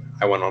Sunday,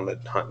 I went on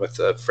a hunt with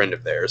a friend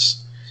of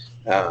theirs.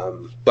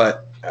 So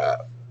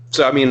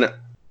I mean,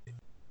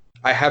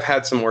 I have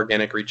had some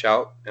organic reach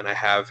out, and I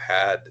have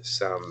had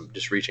some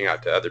just reaching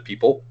out to other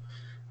people.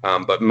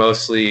 But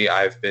mostly,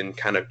 I've been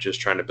kind of just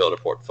trying to build a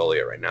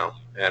portfolio right now,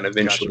 and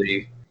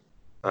eventually,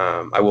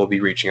 I will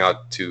be reaching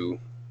out to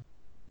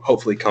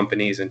hopefully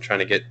companies and trying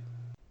to get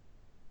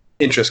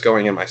interest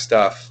going in my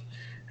stuff.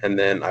 And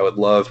then I would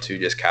love to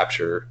just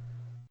capture.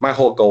 My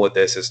whole goal with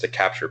this is to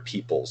capture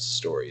people's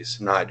stories,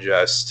 not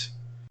just.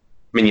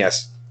 I mean,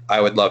 yes,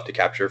 I would love to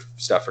capture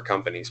stuff for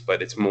companies,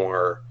 but it's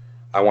more.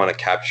 I want to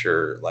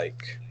capture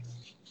like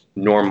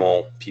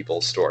normal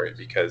people's story,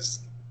 because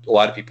a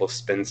lot of people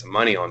spend some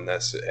money on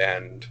this,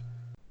 and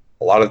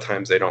a lot of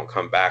times they don't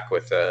come back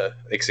with a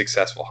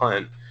successful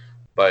hunt,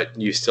 but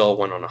you still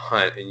went on a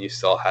hunt and you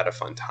still had a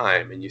fun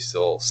time and you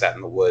still sat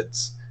in the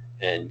woods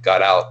and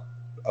got out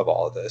of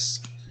all of this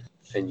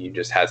and you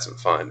just had some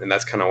fun. And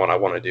that's kind of what I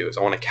want to do, is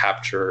I want to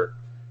capture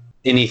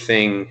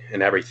anything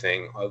and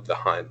everything of the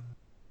hunt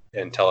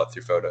and tell it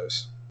through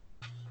photos.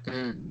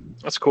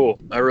 That's cool.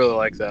 I really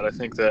like that. I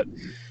think that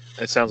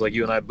it sounds like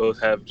you and I both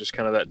have just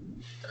kind of that,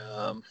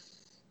 I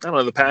don't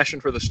know, the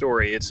passion for the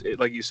story. It's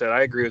like you said,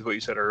 I agree with what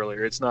you said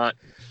earlier. It's not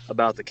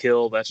about the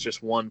kill. That's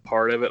just one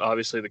part of it.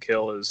 Obviously the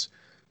kill is,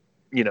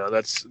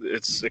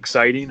 it's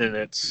exciting, and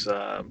it's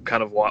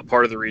kind of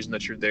part of the reason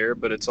that you're there,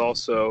 but it's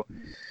also,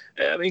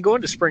 I mean,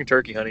 going to spring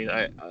turkey hunting,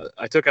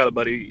 I took out a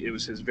buddy. It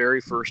was his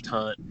very first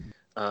hunt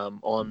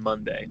on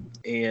Monday,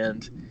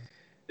 and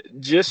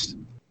just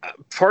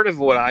part of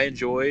what I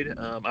enjoyed,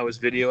 I was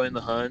videoing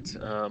the hunt.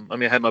 I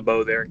mean, I had my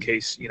bow there in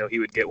case, he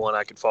would get one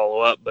I could follow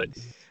up. But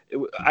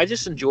I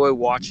just enjoy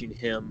watching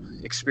him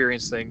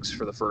experience things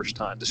for the first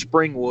time. The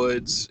spring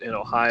woods in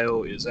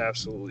Ohio is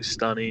absolutely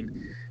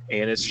stunning.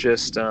 And it's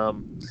just, I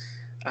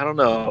don't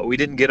know. We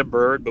didn't get a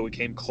bird, but we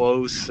came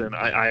close, and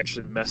I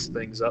actually messed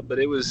things up. But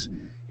it was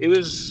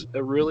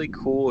a really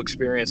cool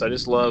experience. I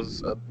just love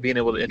being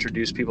able to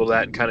introduce people to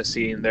that and kind of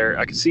seeing there.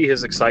 I could see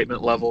his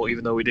excitement level,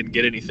 even though we didn't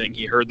get anything.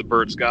 He heard the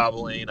birds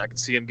gobbling. I could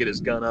see him get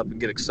his gun up and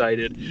get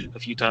excited a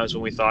few times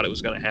when we thought it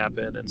was going to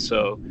happen. And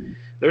so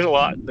there's a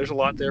lot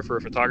there for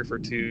a photographer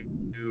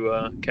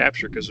to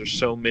capture, because there's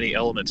so many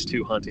elements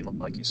to hunting,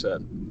 like you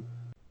said.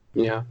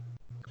 Yeah.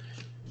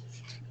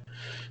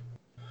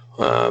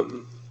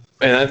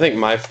 And I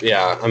think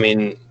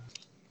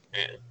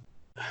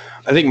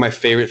I think my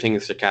favorite thing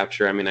is to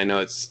capture. I mean, I know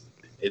it's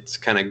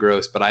kind of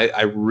gross, but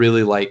I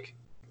really like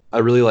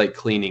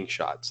cleaning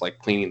shots, like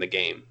cleaning the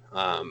game.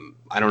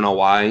 I don't know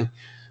why.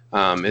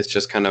 It's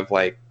just kind of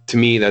like, to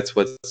me, that's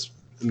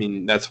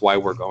why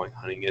we're going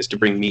hunting, is to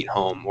bring meat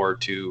home, or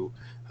to,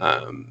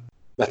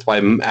 that's why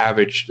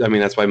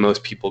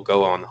most people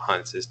go on the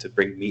hunts, is to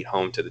bring meat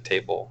home to the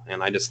table.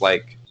 And I just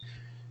like,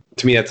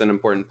 to me, that's an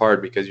important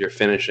part, because you're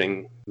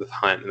finishing the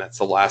hunt, and that's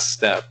the last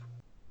step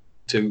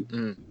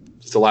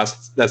that's the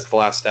last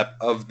step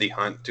of the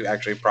hunt, to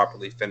actually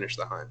properly finish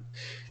the hunt.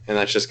 And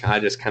that's just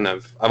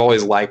I've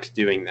always liked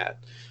doing that,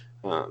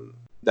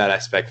 that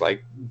aspect,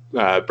 like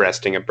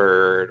breasting a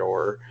bird,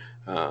 or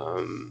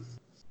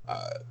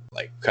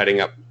like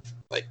cutting up,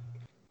 like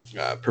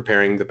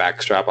preparing the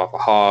back strap off a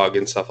hog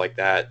and stuff like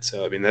that.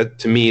 So I mean, that,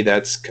 to me,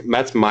 that's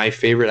my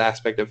favorite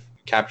aspect of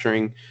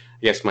capturing.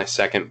 I guess my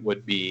second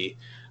would be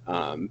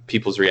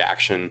people's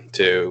reaction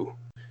to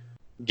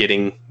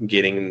getting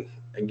a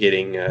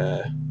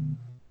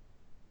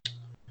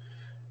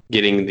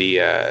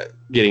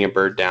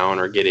bird down,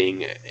 or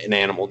getting an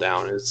animal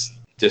down, is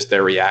just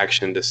their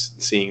reaction to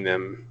seeing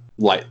them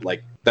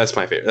like that's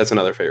my favorite. That's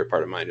another favorite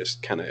part of mine,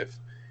 just kind of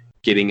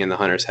getting in the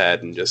hunter's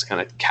head and just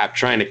kind of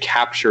trying to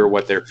capture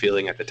what they're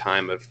feeling at the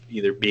time of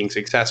either being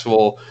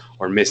successful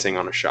or missing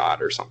on a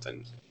shot or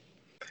something.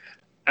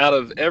 Out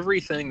of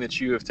everything that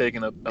you have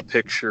taken a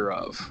picture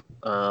of,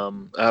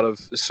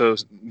 so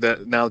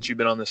that now that you've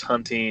been on this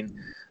hunting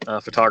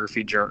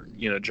photography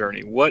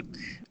journey, what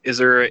is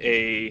there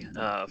a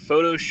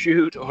photo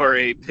shoot or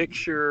a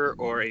picture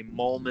or a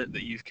moment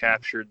that you've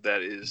captured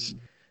that is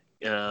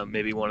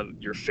maybe one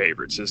of your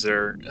favorites? Is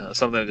there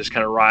something that just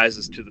kind of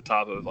rises to the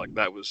top of, like,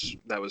 that was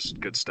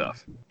good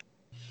stuff?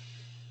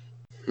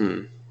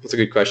 That's a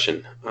good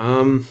question.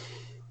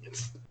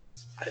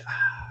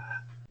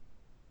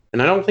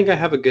 And I don't think I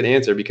have a good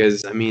answer,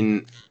 because I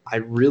mean, I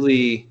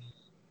really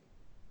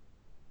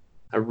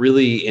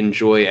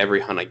enjoy every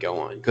hunt I go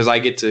on, because I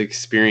get to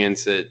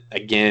experience it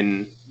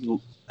again,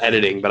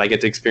 editing, but I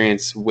get to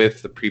experience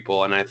with the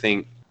people. And I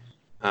think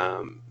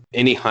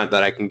any hunt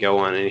that I can go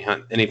on,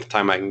 any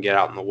time I can get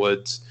out in the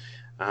woods,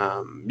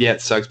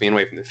 it sucks being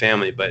away from the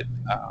family, but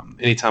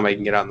anytime I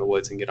can get out in the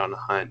woods and get on a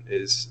hunt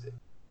is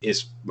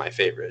is my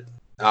favorite.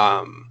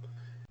 And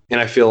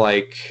I feel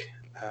like,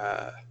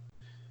 I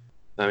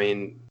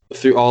mean,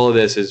 through all of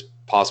this is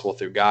possible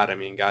through God. I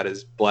mean, God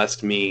has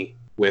blessed me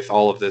with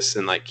all of this,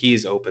 and like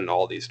He's opened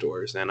all these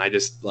doors. And I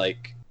just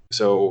like,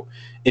 so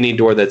any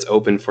door that's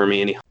open for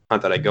me, any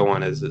hunt that I go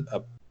on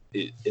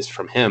is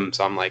from Him.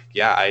 So I'm like,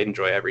 yeah, I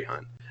enjoy every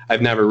hunt.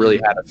 I've never really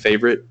had a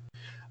favorite.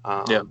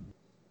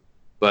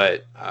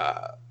 But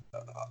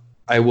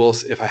I will,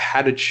 if I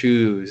had to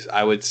choose,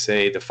 I would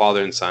say the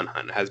father and son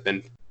hunt has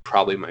been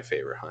probably my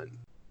favorite hunt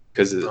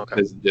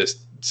because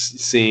just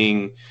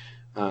seeing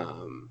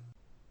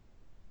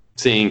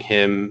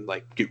him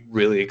like get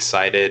really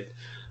excited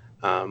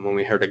when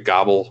we heard a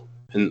gobble,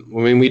 and I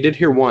mean we did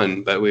hear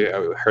one, but we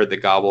heard the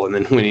gobble, and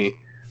then when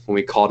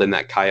we called in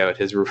that coyote,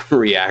 his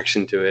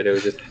reaction to it, it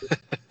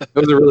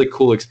was a really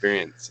cool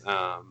experience.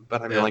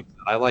 But I mean, like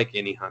I like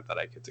any hunt that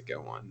I get to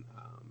go on.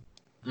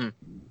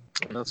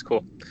 That's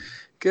cool.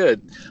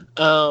 Good.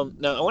 Now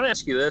I want to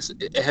ask you this: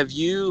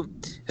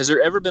 has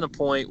there ever been a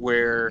point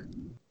where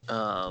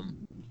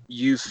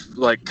you've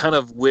like kind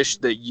of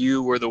wished that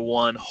you were the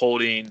one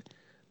holding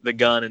the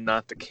gun and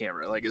not the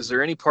camera? Like, is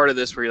there any part of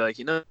this where you're like,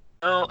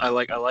 I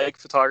like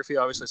photography.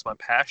 Obviously, it's my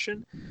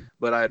passion,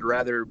 but I'd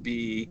rather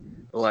be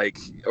like,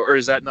 or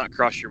is that not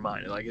cross your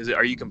mind? Like,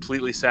 are you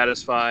completely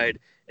satisfied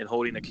in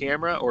holding a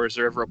camera, or is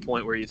there ever a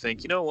point where you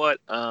think, you know what,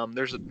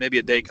 there's maybe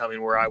a day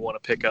coming where I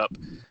want to pick up,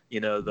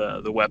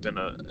 the weapon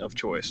of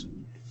choice?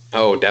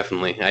 Oh,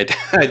 definitely. I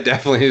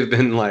definitely have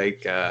been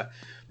like,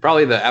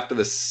 probably after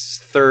the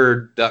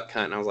third duck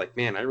hunt, I was like,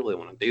 man, I really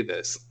want to do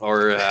this.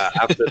 Or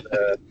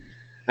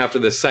after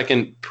the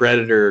second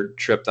predator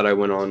trip that I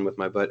went on with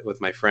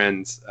my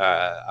friends,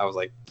 I was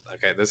like,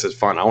 okay, this is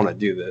fun. I want to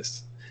do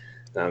this.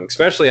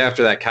 Especially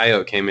after that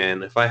coyote came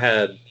in. If I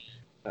had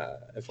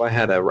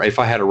a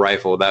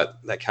rifle,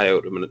 that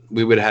coyote,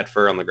 we would have had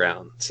fur on the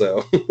ground.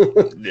 So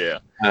yeah,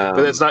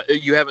 but it's not.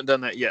 You haven't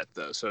done that yet,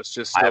 though. So it's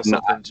just still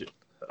something.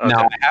 Okay. No,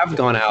 I have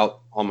gone out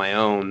on my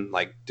own,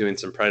 like doing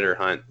some predator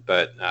hunt,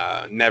 but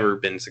never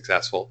been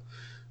successful.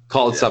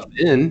 Called stuff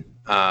in,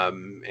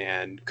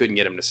 and couldn't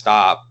get him to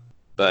stop.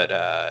 But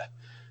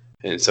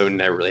and so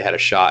never really had a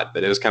shot.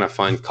 But it was kind of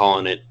fun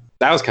calling it.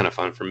 That was kind of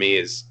fun for me,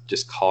 is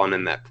just calling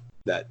in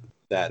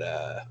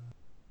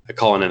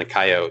calling in a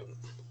coyote.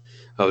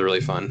 That was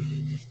really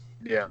fun.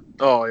 Yeah.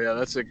 Oh, yeah.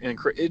 That's I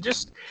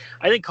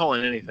think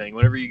calling anything,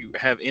 whenever you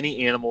have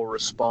any animal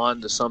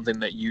respond to something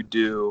that you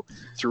do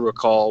through a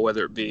call,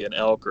 whether it be an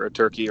elk or a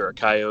turkey or a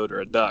coyote or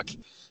a duck,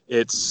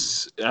 I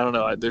don't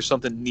know. There's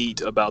something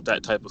neat about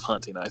that type of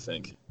hunting, I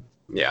think.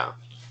 Yeah.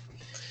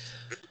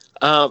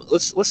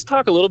 Let's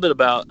talk a little bit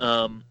about,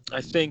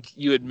 I think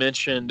you had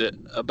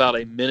mentioned about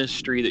a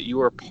ministry that you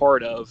were a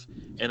part of.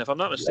 And if I'm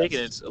not mistaken,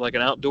 It's like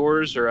an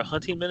outdoors or a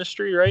hunting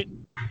ministry, right?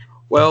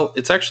 Well,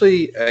 it's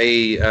actually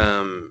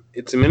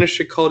it's a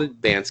ministry called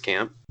Advance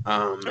Camp.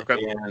 Okay.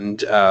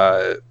 And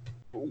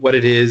what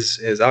it is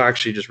I'll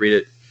actually just read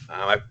it.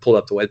 I pulled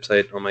up the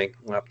website on my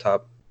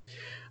laptop.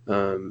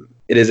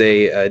 It is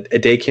a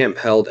day camp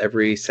held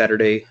every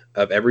Saturday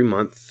of every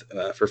month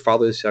for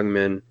fatherless young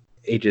men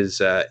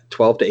ages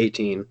 12 to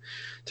 18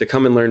 to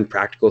come and learn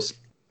practical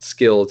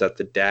skills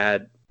that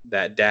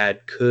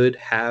dad could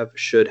have,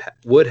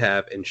 would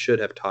have, and should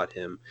have taught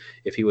him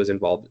if he was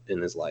involved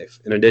in his life.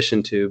 In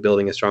addition to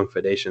building a strong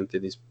foundation through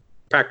these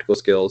practical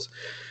skills,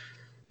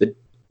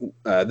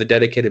 the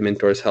dedicated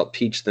mentors help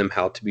teach them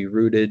how to be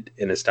rooted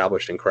and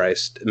established in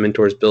Christ. The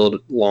mentors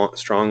build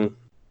strong,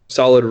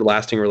 solid,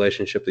 lasting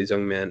relationship with these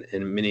young men.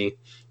 In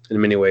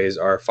many ways,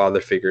 are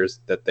father figures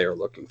that they are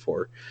looking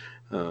for.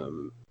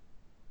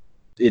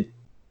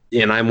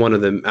 And I'm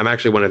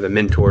actually one of the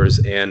mentors,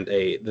 and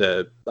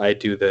I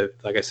do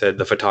like I said,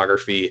 the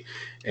photography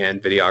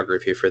and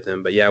videography for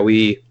them. But yeah,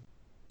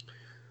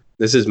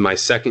 this is my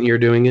second year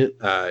doing it.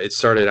 It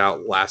started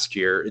out last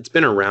year. It's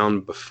been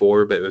around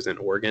before, but it was in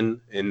Oregon.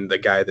 And the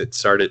guy that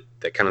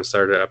kind of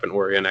started it up in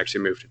Oregon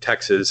actually moved to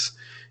Texas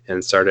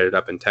and started it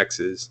up in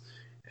Texas.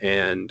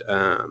 And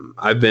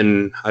I've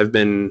been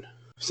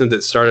since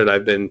it started.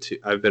 I've been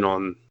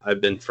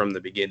from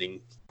the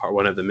beginning,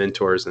 one of the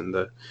mentors and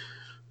the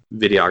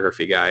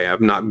videography guy.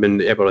 I've not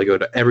been able to go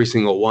to every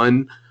single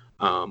one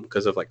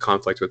because of like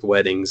conflict with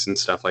weddings and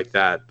stuff like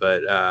that.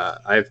 But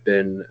I've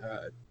been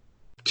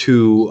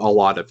to a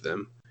lot of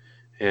them.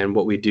 And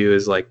what we do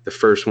is like the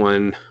first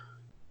one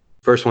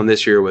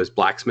this year was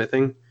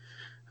blacksmithing.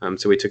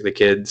 So we took the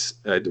kids,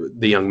 the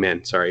young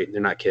men, sorry, they're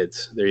not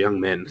kids, they're young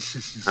men.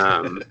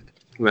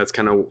 That's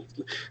kind of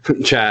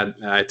Chad.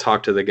 I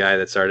talked to the guy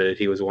that started it.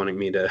 He was wanting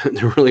me to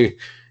really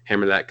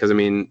hammer that. Cause I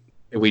mean,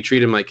 if we treat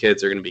them like kids,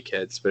 they're going to be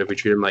kids. But if we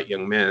treat them like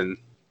young men,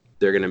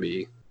 they're going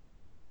to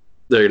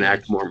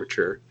act more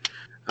mature.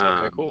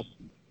 Okay, cool.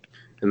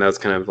 And that's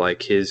kind of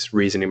like his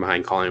reasoning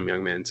behind calling them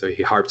young men. So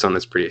he harps on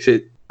this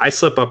I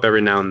slip up every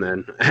now and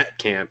then at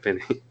camp,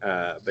 and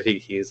but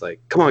he's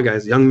like, "Come on,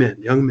 guys, young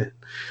men."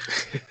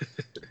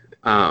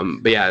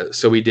 But yeah,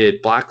 so we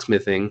did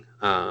blacksmithing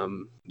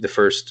this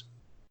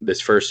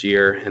first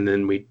year, and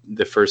then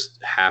the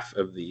first half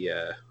of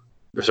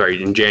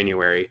in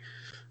January.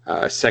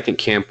 Second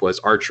camp was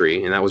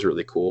archery, and that was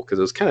really cool because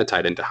it was kind of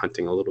tied into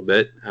hunting a little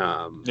bit.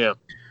 Yeah.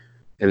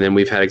 And then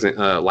we've had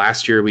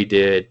last year we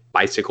did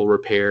bicycle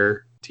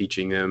repair,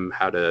 teaching them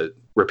how to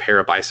repair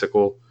a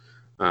bicycle.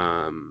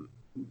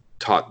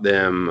 Taught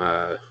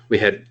them. We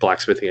had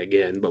blacksmithing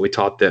again, but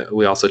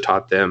we also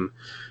taught them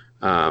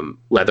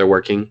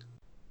leatherworking,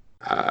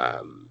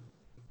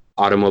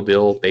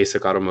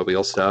 basic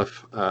automobile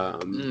stuff. I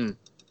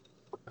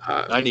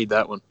need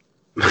that one.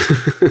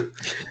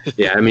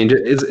 Yeah, I mean,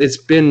 it's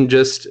been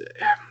just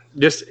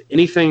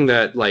anything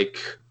that like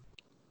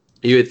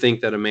you would think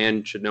that a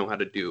man should know how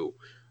to do,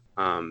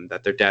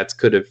 that their dads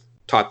could have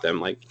taught them,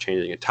 like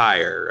changing a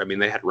tire. I mean,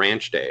 they had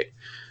ranch day,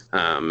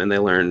 and they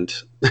learned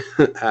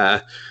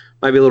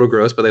might be a little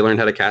gross, but they learned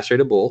how to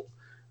castrate a bull.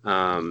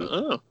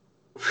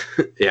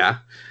 Yeah,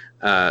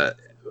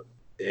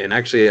 and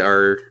actually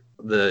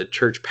the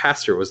church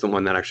pastor was the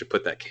one that actually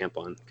put that camp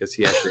on, because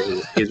he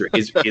actually he's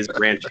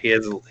ranch. He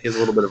has a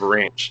little bit of a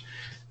ranch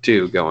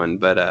too going,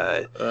 but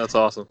that's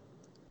awesome.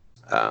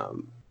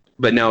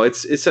 But no,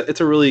 it's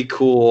a really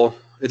cool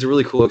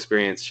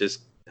experience,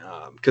 just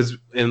because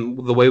and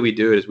the way we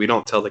do it is we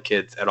don't tell the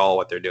kids at all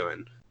what they're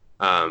doing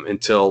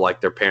until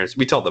like their parents.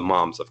 We tell the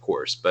moms, of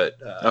course, but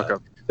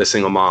the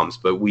single moms,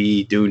 but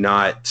we do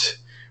not.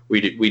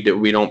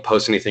 We don't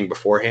post anything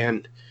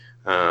beforehand.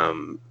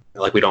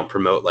 Like we don't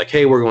promote like,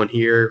 hey, we're going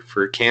here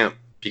for camp,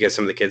 because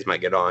some of the kids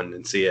might get on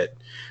and see it.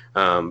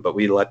 But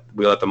we let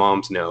the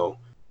moms know.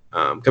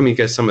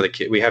 Because some of the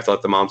kids, we have to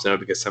let the moms know,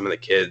 because some of the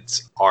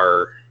kids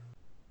are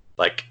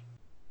like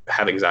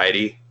have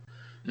anxiety.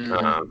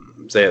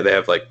 Mm-hmm. So they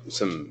have like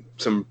some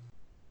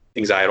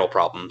anxietal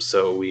problems.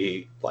 So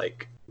we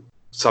like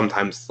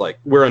sometimes like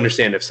we're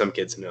understand if some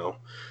kids know.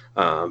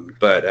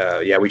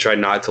 But yeah, we try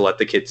not to let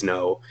the kids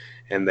know,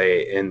 and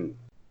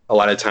a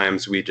lot of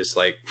times we just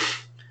like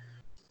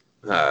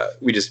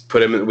we just put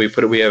them.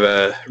 We have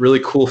a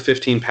really cool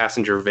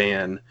 15-passenger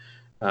van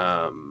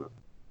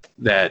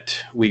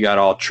that we got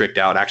all tricked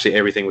out. Actually,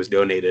 everything was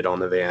donated on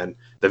the van.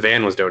 The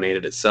van was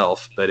donated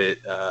itself, but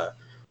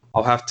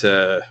I'll have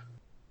to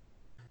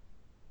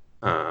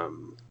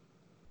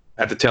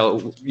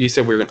tell you.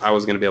 Said I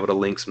was going to be able to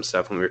link some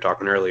stuff when we were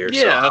talking earlier.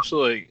 Yeah,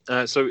 absolutely.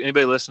 So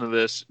anybody listening to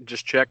this,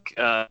 just check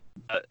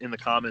in the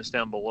comments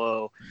down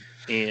below,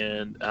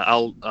 and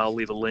I'll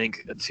leave a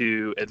link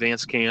to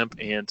Advanced Camp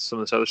and some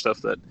of this other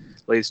stuff that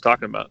Lady's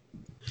talking about.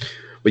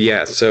 But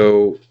yeah,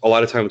 so a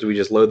lot of times we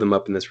just load them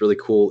up in this really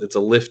cool. It's a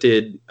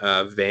lifted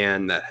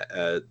van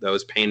that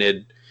was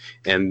painted,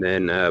 and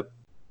then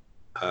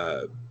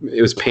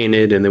it was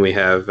painted, and then we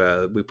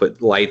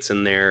put lights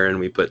in there, and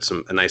we put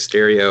a nice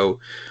stereo.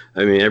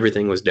 I mean,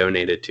 everything was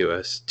donated to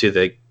us to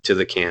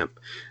the camp.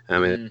 I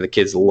mean, the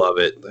kids love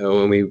it.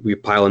 When we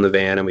pile in the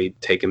van and we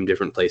take them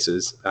different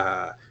places.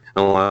 And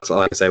like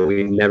I said,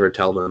 we never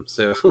tell them.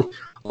 So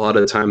a lot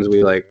of the times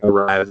we like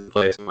arrive at the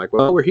place. I'm like,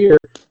 well, we're here.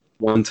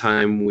 One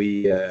time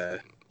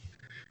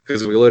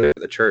because we lived at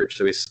the church,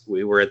 so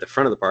we were at the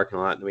front of the parking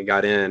lot, and we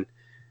got in,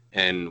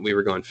 and we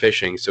were going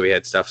fishing. So we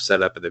had stuff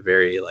set up at the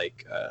very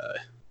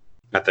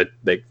at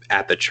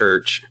the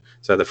church.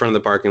 So at the front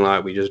of the parking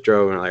lot, we just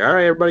drove, and we're like, all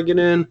right, everybody get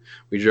in.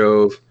 We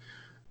drove,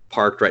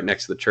 parked right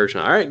next to the church,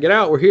 and all right, get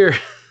out, we're here.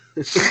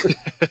 So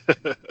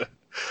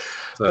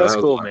that's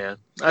cool, man.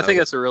 I think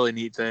that's a really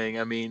neat thing.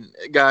 I mean,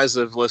 guys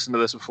that have listened to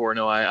this before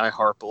know I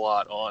harp a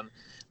lot on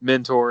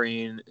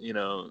mentoring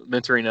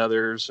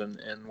others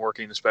and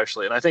working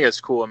especially. And I think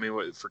that's cool. I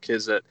mean, for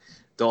kids that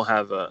don't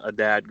have a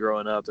dad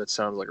growing up, that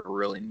sounds like a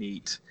really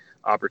neat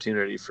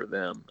opportunity for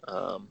them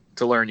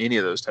to learn any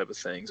of those type of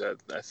things. I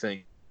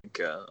think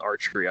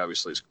archery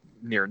obviously is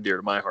near and dear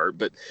to my heart,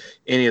 but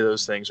any of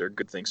those things are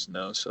good things to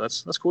know. So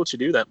that's cool that you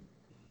do that.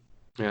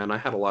 Yeah, and I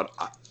had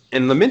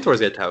and the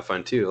mentors get to have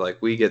fun too.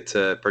 Like we get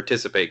to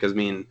participate because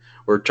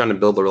we're trying to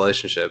build the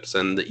relationships,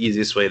 and the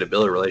easiest way to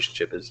build a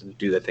relationship is to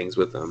do the things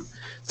with them.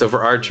 So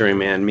for archery,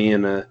 man, me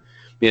and a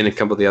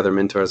couple of the other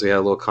mentors, we had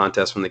a little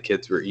contest when the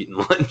kids were eating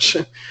lunch.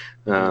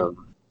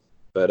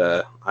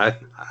 But I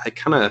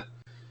kind of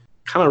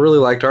really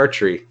liked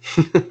archery.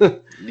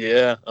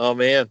 Yeah. Oh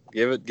man,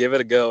 give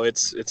it a go.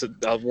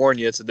 I'll warn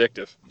you, it's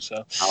addictive.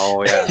 So.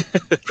 Oh yeah.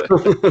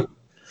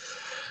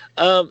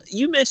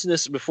 You mentioned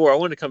this before. I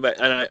wanted to come back,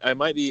 and I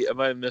might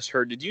have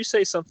misheard. Did you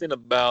say something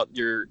about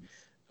your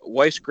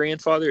wife's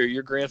grandfather or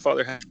your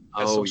grandfather has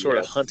some sort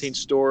of hunting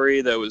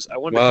story that was? I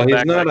wanted to come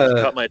back.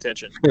 That caught my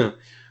attention.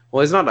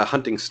 Well, it's not a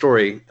hunting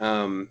story.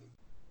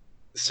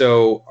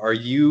 So, are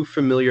you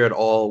familiar at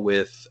all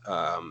with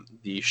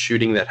the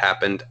shooting that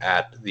happened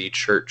at the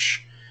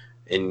church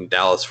in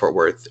Dallas-Fort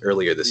Worth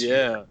earlier this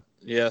year?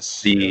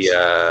 Yes.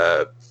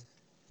 The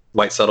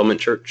White Settlement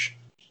Church.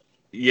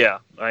 Yeah,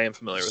 I am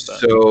familiar with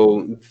that.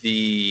 So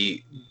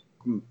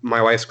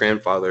my wife's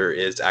grandfather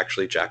is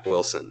actually Jack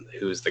Wilson,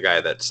 who's the guy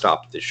that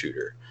stopped the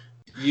shooter.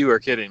 You are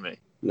kidding me.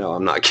 No,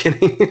 I'm not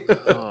kidding.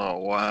 Oh,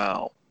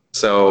 wow.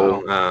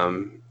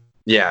 So,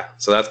 yeah,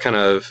 so that's kind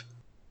of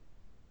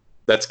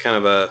I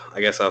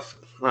guess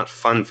not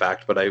fun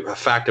fact, but a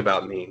fact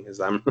about me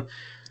is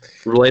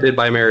related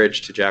by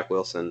marriage to Jack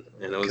Wilson,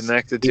 and it was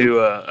Connected to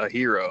a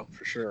hero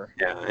for sure.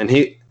 Yeah, and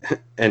he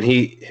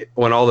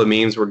when all the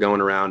memes were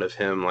going around of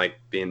him like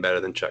being better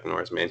than Chuck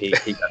Norris, man, he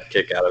got a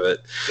kick out of it.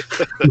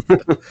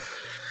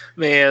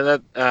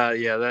 Man,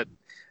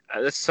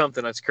 that's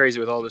something that's crazy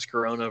with all this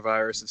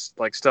coronavirus. It's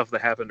like stuff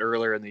that happened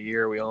earlier in the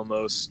year we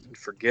almost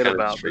forget Kind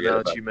of about. just But forget now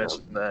about that you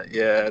mentioned that,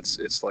 yeah,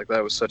 it's like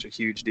that was such a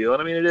huge deal.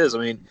 And I mean, it is. I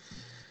mean,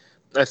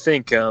 I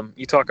think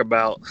you talk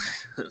about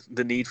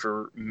the need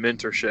for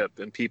mentorship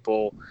and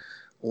people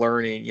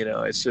learning. You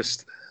know, it's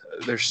just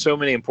there's so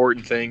many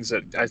important things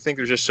that I think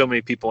there's just so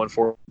many people,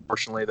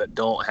 unfortunately, that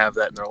don't have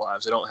that in their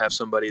lives. They don't have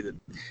somebody that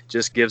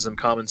just gives them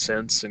common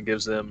sense and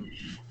gives them,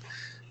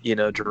 you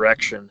know,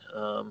 direction.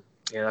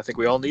 And I think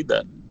we all need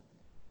that.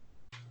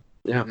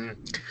 Yeah.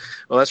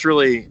 Well,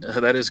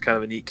 that is kind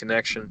of a neat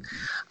connection.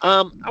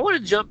 I want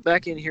to jump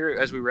back in here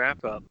as we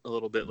wrap up a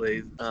little bit,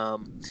 Laith.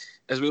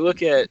 As we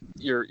look at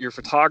your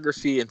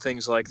photography and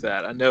things like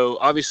that, I know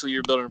obviously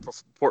you're building a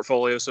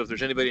portfolio. So if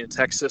there's anybody in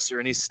Texas or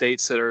any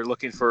states that are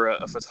looking for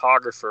a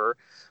photographer,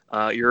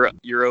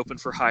 you're open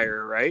for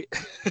hire, right?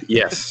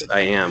 Yes, I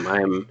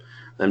am.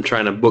 I'm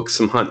trying to book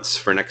some hunts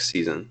for next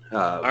season.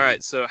 All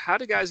right. So how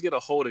do guys get a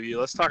hold of you?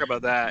 Let's talk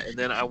about that, and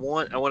then I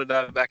want to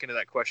dive back into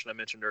that question I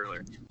mentioned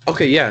earlier.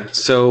 Okay, yeah.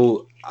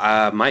 So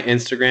my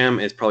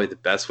Instagram is probably the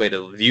best way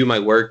to view my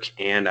work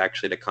and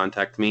actually to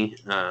contact me.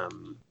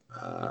 And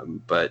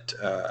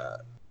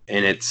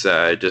it's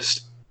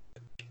just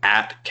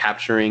at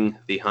capturing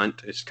the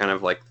hunt. It's kind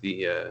of like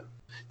the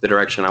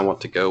direction I want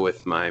to go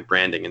with my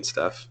branding and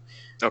stuff.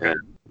 Okay.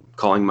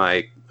 Calling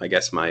my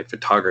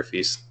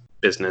photography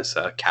business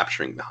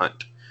capturing the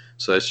hunt.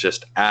 So it's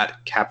just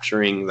at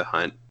capturing the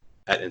hunt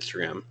at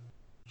Instagram.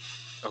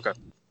 Okay.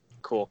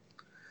 Cool.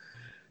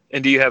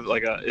 And do you have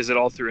is it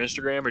all through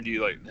Instagram, or do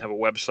you have a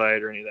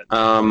website or any of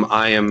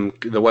that?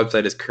 The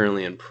website is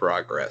currently in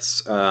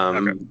progress.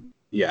 Okay.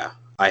 Yeah,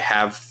 I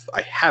have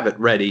it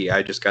ready.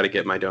 I just got to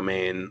get my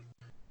domain.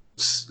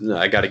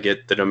 I got to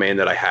get the domain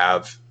that I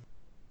have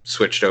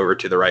switched over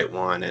to the right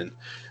one and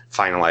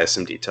finalize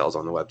some details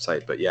on the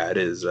website. But yeah, it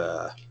is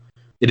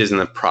in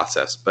the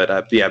process.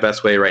 But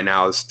best way right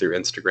now is through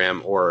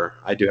Instagram, or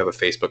I do have a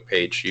Facebook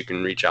page. You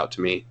can reach out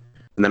to me.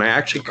 And then I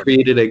actually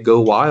created a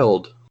Go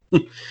Wild.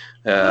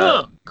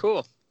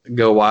 Cool.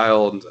 Go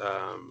Wild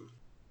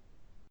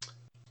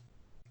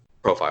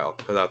profile,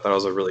 because I thought it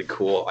was a really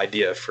cool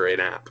idea for an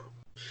app.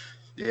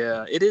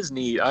 Yeah, it is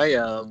neat.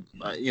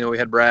 We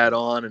had Brad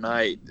on, and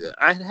I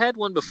had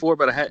one before,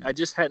 but I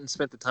just hadn't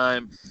spent the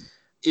time.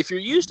 If you're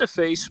used to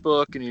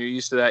Facebook and you're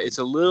used to that, it's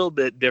a little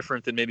bit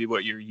different than maybe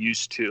what you're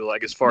used to,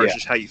 like as far as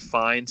just how you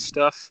find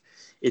stuff.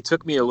 It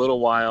took me a little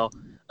while.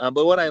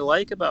 But what I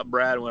like about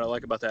Brad and what I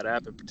like about that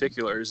app in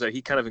particular is that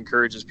he kind of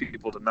encourages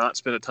people to not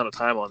spend a ton of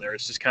time on there.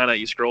 It's just kind of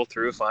you scroll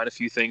through, find a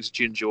few things that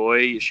you enjoy,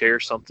 you share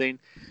something.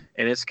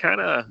 And it's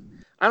kind of,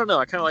 I don't know,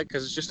 I kind of like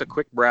because it's just a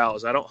quick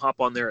browse. I don't hop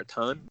on there a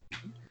ton.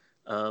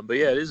 But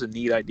yeah, it is a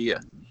neat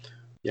idea.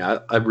 Yeah,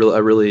 I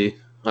really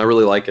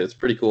like it. It's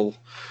pretty cool.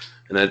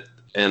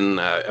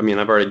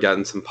 I've already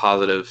gotten some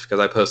positive, because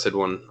I posted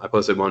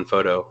one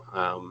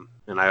photo,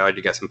 and I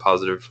already got some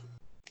positive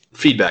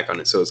feedback on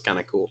it, so it's kind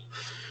of cool.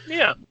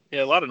 Yeah,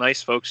 a lot of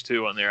nice folks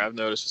too on there. I've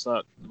noticed it's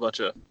not a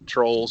bunch of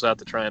trolls out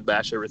to try and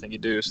bash everything you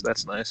do, so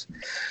that's nice.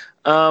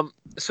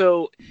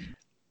 So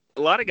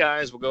a lot of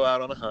guys will go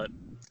out on a hunt,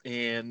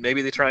 and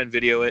maybe they try and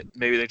video it.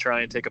 Maybe they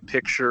try and take a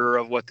picture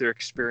of what they're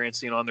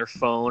experiencing on their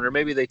phone, or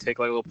maybe they take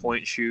like a little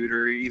point and shoot,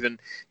 or even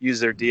use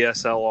their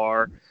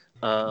DSLR.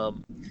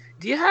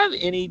 Do you have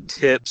any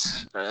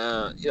tips?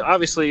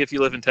 Obviously, if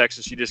you live in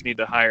Texas, you just need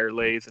to hire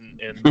Laith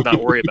and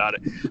not worry about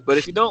it. But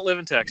if you don't live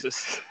in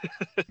Texas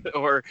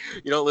or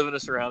you don't live in a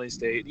surrounding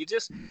state,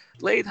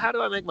 Laith, how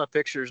do I make my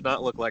pictures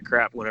not look like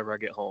crap whenever I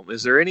get home?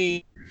 Is there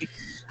any,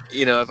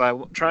 if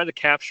I'm trying to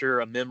capture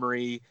a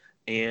memory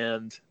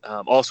and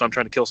also I'm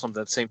trying to kill something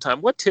at the same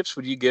time, what tips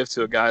would you give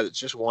to a guy that's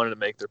just wanted to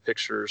make their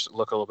pictures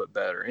look a little bit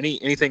better?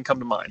 Anything come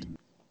to mind?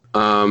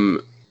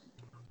 To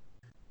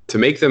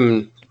make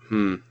them...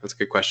 that's a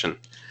good question.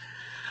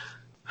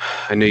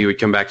 I knew you would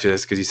come back to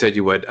this because you said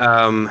you would.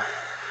 Yeah,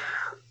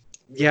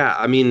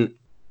 I mean,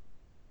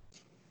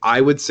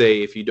 I would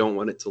say if you don't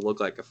want it to look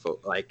like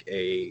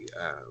a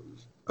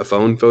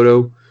phone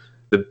photo,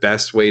 the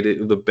best way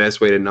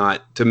to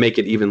not to make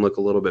it even look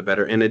a little bit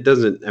better. And it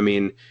doesn't. I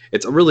mean,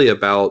 it's really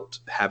about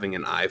having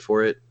an eye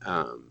for it,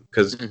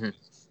 because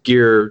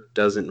gear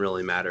doesn't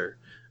really matter.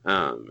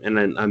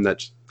 And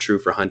that's true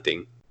for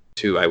hunting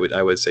too. I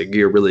would say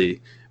gear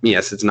really.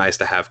 Yes, it's nice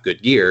to have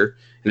good gear,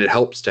 and it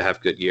helps to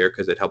have good gear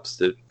because it helps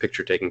the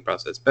picture taking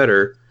process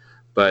better.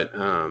 But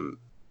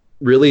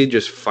really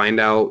just find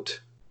out,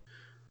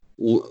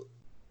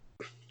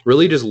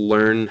 really just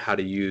learn how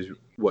to use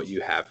what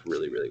you have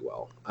really, really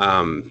well.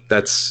 I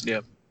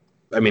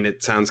mean,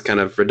 it sounds kind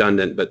of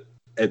redundant, but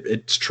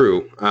it's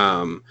true.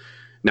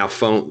 Now,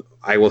 phone,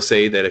 I will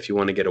say that if you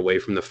want to get away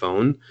from the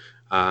phone,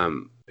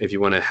 if you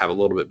want to have a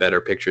little bit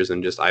better pictures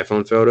than just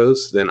iPhone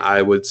photos, then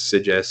I would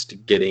suggest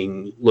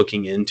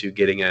looking into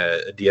getting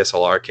a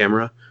DSLR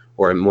camera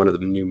or in one of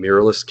the new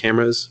mirrorless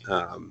cameras.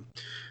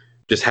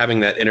 Just having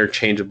that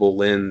interchangeable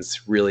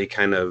lens really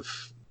kind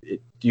of,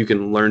 you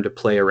can learn to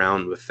play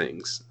around with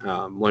things,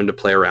 learn to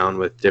play around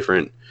with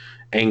different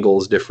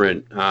angles,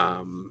 different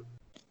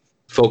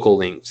focal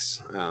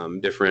lengths,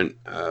 different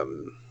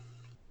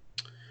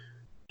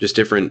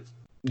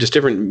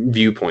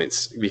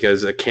viewpoints.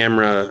 Because a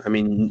camera, I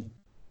mean,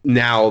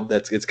 now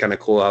it's kind of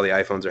cool how the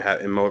iPhones are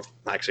having,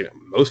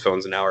 most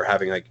phones now are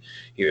having like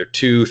either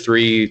 2,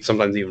 3,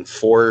 sometimes even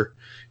 4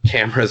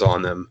 cameras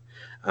on them,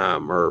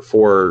 or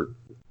 4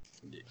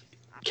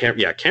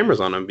 cameras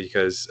on them,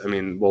 because I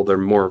mean, well, they're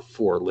more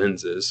 4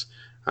 lenses.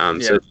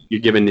 So you're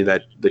giving you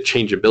the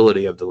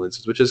changeability of the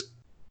lenses, which is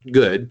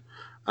good.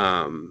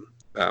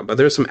 But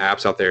there's some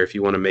apps out there if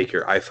you want to make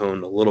your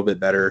iPhone a little bit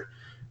better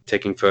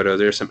taking photos.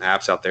 There's some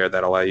apps out there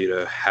that allow you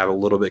to have a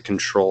little bit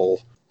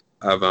control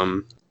of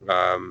them.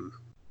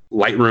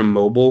 Lightroom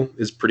Mobile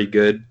is pretty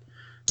good.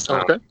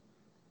 Okay.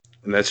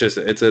 And that's just,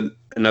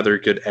 another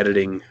good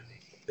editing.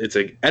 It's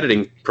an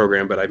editing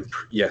program, but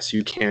yes,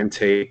 you can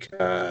take.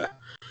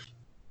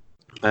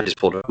 I just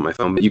pulled it up on my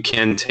phone, but you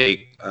can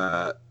take,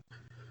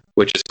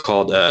 which is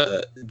called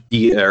a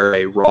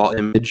raw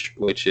image,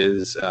 which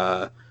is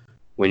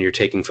when you're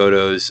taking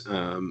photos.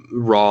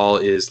 Raw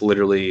is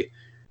literally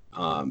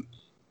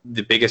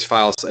the biggest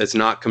file. It's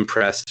not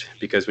compressed,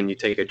 because when you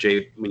take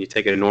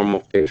a normal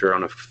picture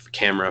on a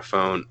camera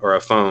phone or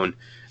a phone,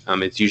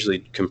 it usually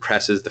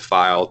compresses the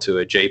file to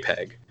a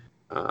JPEG.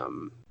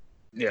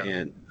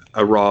 And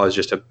a RAW is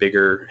just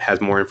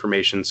has more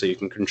information, so you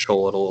can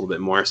control it a little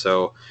bit more.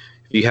 So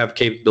if you have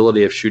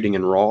capability of shooting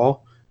in RAW,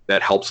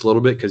 that helps a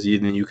little bit, because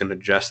then you can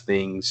adjust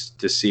things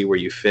to see where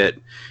you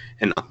fit.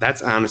 And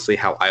that's honestly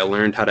how I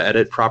learned how to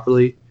edit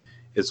properly,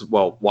 is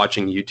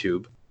watching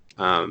YouTube.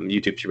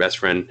 YouTube's your best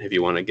friend if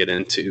you want to get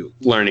into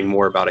learning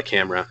more about a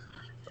camera.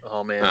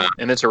 Oh man,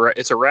 and it's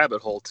a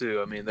rabbit hole too.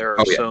 I mean, there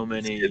are so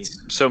many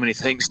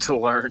things to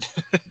learn.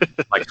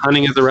 Like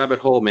hunting is a rabbit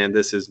hole, man.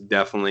 This is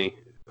definitely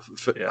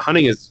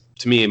hunting is,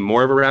 to me,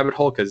 more of a rabbit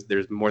hole because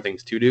there's more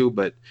things to do.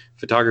 But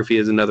photography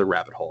is another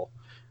rabbit hole.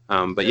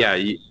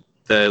 The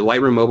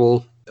Lightroom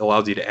Mobile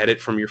allows you to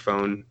edit from your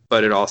phone,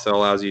 but it also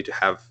allows you to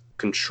have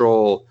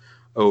control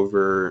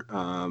over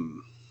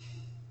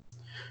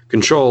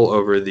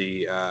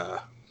the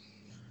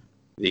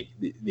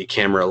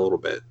camera a little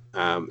bit.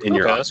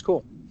 That's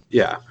cool.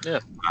 Yeah.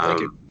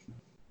 Thank you.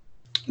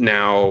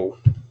 Now,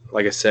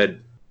 like I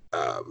said,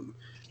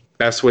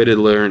 best way to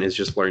learn is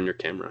just learn your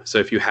camera. So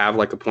if you have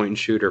like a point and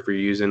shoot, or if you're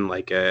using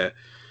like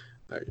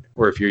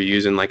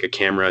a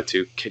camera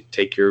to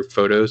take your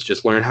photos,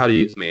 just learn how to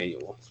use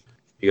manual.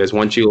 Because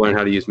once you learn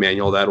how to use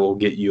manual, that will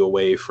get you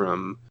away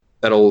from,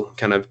 that'll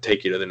kind of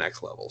take you to the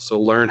next level. So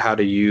learn how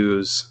to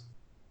use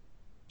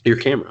your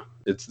camera.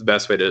 It's the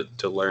best way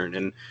to learn.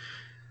 And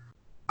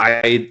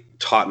I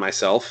taught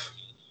myself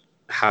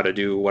how to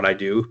do what I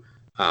do.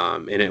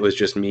 And it was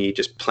just me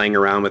just playing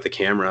around with the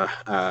camera,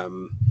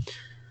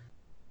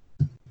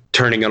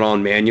 turning it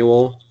on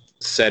manual,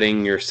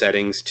 setting your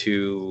settings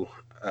to,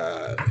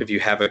 if you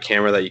have a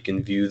camera that you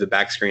can view the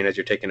back screen as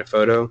you're taking a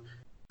photo,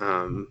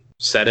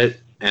 set it,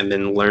 and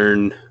then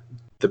learn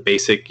the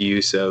basic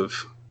use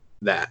of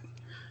that.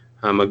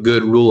 A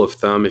good rule of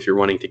thumb, if you're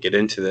wanting to get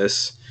into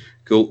this,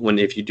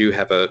 if you do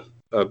have a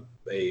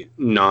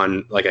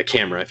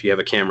camera, if you have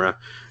a camera,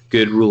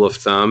 good rule of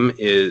thumb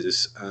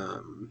is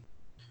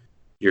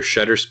your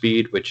shutter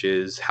speed, which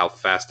is how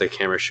fast the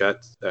camera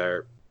shuts,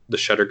 or the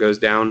shutter goes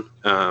down.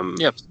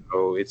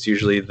 So it's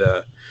usually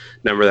the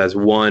number that's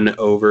 1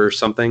 over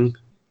something.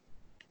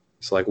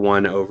 It's like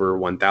 1 over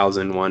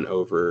 1,000, 1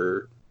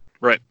 over.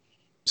 Right.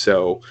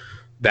 So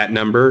that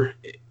number,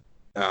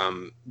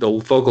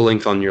 the focal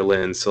length on your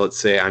lens. So let's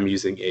say I'm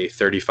using a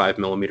 35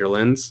 millimeter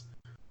lens.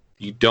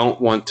 You don't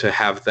want to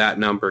have that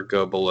number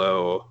go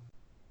below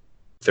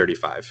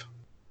 35.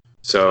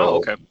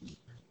 So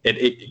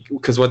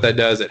because what that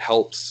does, it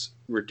helps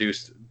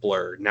reduce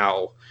blur.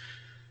 Now,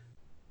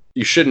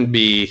 you shouldn't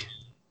be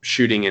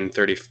shooting in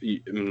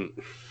 30.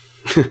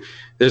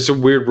 There's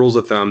some weird rules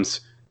of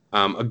thumbs.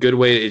 A good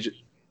way is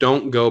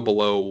don't go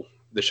below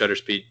the shutter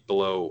speed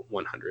below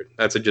 100.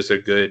 That's just a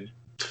good,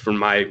 from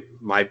my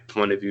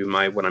point of view,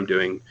 what I'm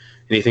doing.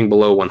 Anything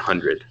below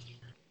 100.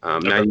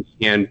 Now you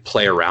can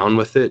play around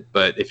with it,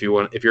 but if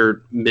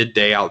you're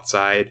midday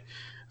outside,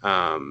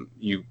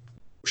 you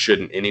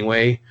shouldn't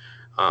anyway.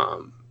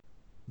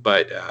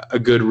 But a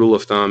good rule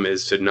of thumb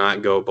is to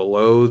not go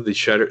below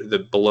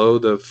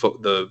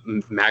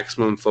the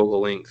maximum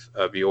focal length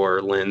of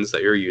your lens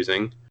that you're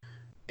using,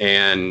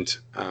 and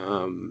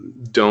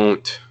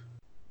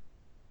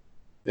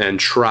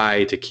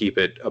try to keep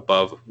it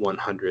above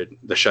 100,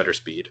 the shutter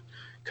speed,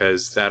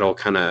 because that'll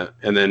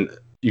and then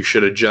you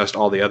should adjust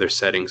all the other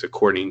settings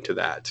according to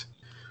that.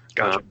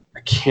 Gotcha.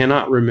 I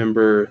cannot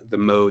remember the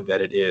mode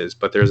that it is,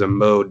 but there's a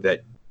mode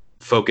that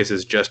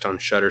focuses just on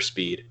shutter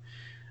speed.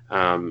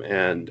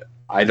 And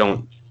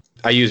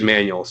I use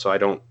manual, so I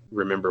don't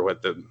remember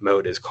what the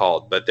mode is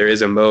called, but there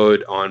is a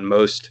mode on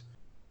most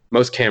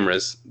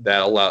cameras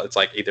that allow, it's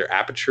like either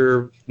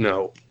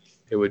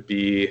it would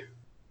be, I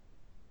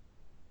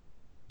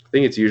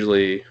think it's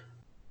usually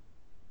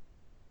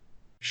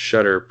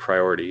shutter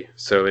priority.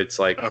 So it's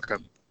like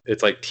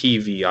it's like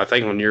TV. I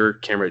think on your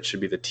camera it should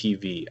be the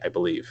TV, I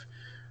believe.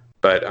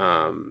 But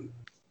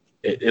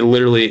it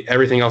literally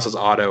everything else is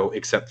auto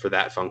except for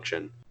that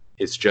function.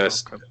 It's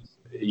just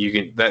you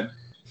can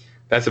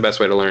that's the best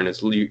way to learn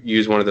is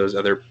use one of those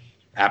other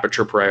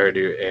aperture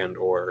priority and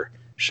or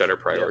shutter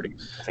priority.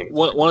 I think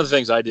one of the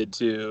things I did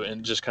too,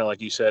 and just kind of like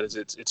you said, is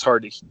it's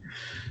hard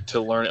to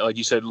learn it. Like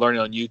you said,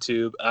 learning on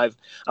YouTube. I've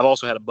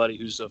also had a buddy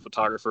who's a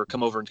photographer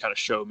come over and kind of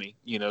show me,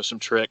 some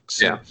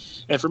tricks. Yeah.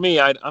 And for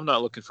me, I'm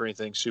not looking for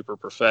anything super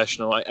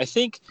professional. I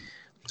think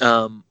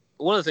one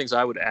of the things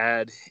I would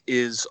add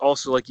is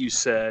also, like you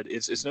said,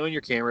 it's knowing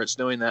your camera, it's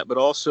knowing that, but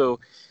also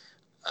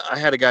I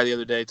had a guy the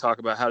other day talk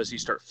about how does he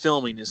start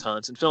filming his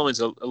hunts, and filming's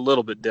a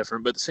little bit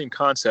different, but the same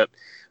concept.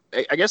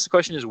 I guess the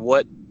question is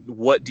what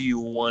do you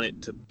want it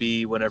to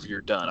be whenever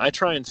you're done? I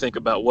try and think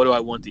about what do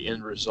I want the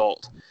end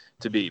result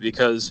to be,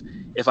 because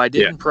if I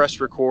didn't press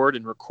record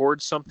and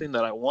record something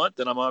that I want,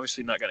 then I'm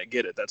obviously not going to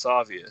get it. That's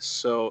obvious.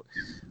 So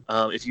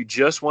if you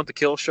just want the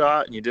kill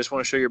shot and you just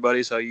want to show your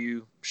buddies how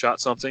you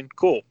shot something,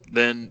 cool.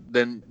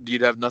 Then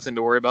you'd have nothing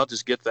to worry about.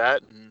 Just get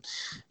that. And,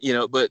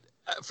 but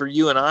for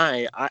you and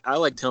I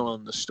like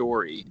telling the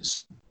story.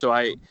 So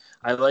I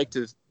like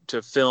to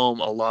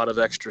film a lot of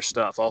extra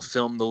stuff. I'll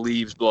film the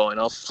leaves blowing.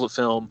 I'll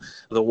film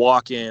the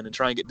walk in and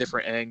try and get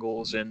different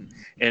angles and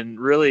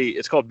really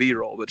it's called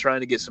B-roll, but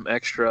trying to get some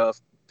extra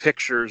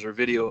pictures or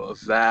video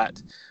of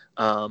that.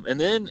 And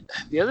then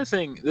the other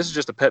thing, this is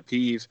just a pet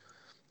peeve.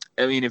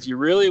 I mean, if you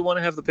really want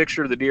to have the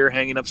picture of the deer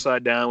hanging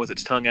upside down with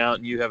its tongue out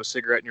and you have a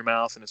cigarette in your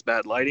mouth and it's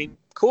bad lighting,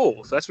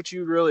 cool. If that's what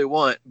you really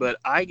want. But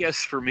I guess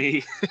for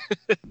me,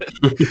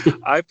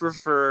 I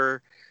prefer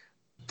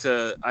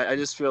I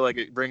just feel like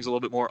it brings a little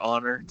bit more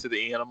honor to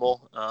the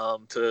animal.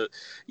 I'm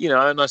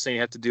not saying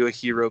you have to do a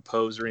hero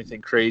pose or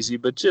anything crazy,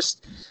 but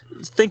just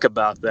think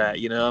about that.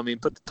 I mean,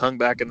 put the tongue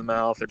back in the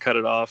mouth or cut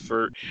it off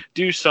or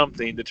do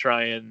something to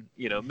try and,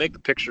 make the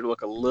picture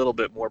look a little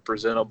bit more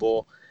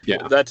presentable.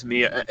 Yeah. That to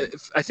me,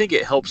 I think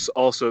it helps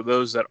also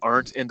those that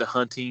aren't into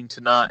hunting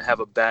to not have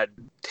a bad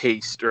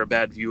taste or a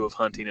bad view of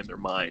hunting in their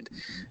mind,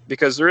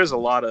 because there is a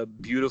lot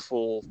of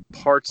beautiful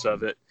parts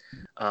of it.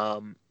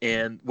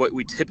 And what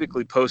we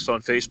typically post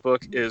on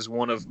Facebook is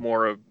one of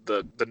more of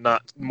the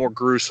not more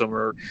gruesome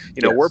or,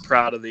 we're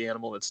proud of the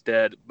animal that's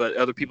dead, but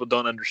other people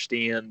don't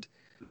understand.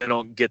 They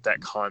don't get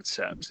that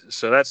concept.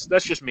 So that's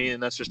just me.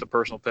 And that's just a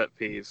personal pet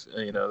peeve,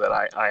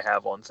 that I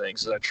have on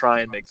things. Is I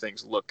try and make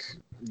things look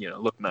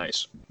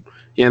nice.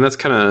 Yeah. And it's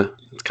kind of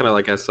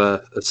like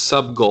a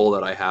sub goal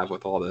that I have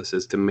with all this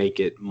is to make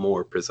it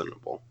more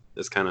presentable.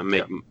 Just kind of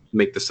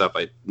make the stuff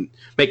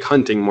make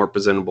hunting more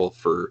presentable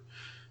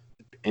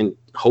and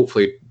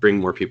hopefully bring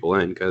more people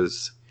in,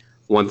 because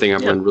one thing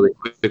I've learned really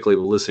quickly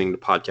with listening to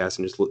podcasts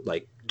and just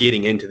like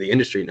getting into the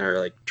industry or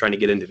like trying to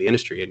get into the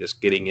industry and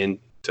just getting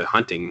into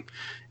hunting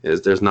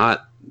is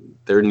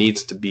there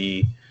needs to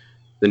be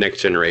the next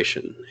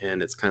generation,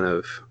 and it's kind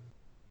of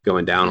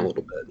going down a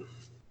little bit.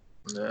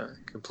 Yeah,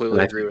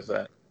 completely agree with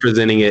that.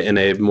 Presenting it in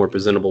a more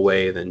presentable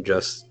way than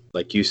just,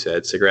 like you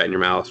said, cigarette in your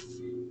mouth,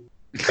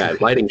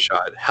 bad lighting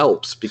shot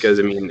helps, because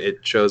I mean it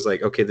shows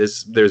like, okay,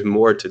 there's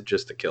more to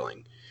just the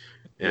killing.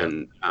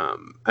 And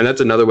that's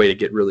another way to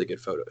get really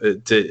good photo.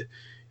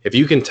 If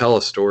you can tell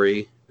a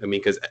story, I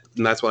mean,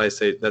 that's why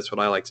that's what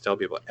I like to tell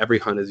people. Every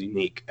hunt is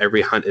unique.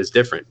 Every hunt is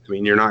different. I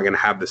mean, you're not going to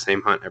have the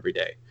same hunt every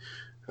day.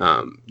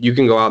 You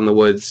can go out in the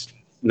woods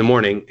in the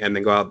morning and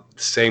then go out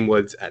the same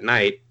woods at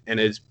night, and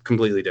it's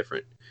completely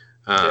different.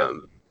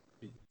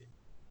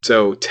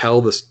 So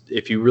tell this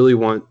if you really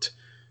want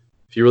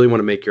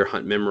to make your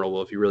hunt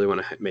memorable. If you really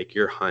want to make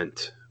your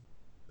hunt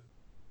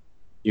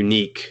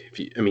unique.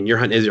 Your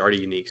hunt is already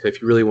unique. So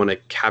if you really want to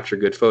capture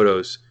good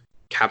photos,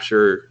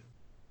 capture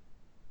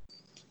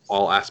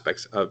all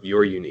aspects of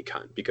your unique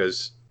hunt,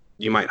 because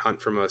you might hunt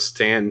from a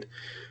stand.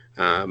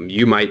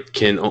 You might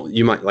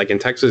like in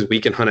Texas, we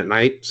can hunt at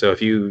night. So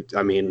it's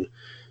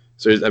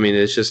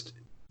just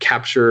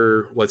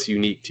capture what's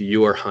unique to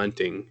your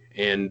hunting,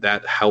 and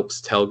that helps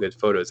tell good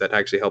photos. That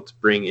actually helps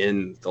bring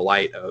in the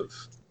light of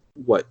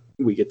what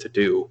we get to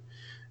do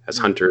as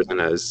hunters and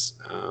as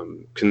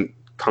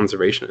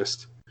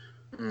conservationists.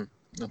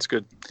 That's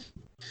good.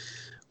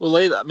 Well,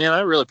 Layla, man, I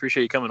really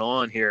appreciate you coming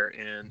on here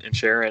and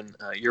sharing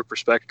your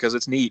perspective, because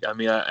it's neat. I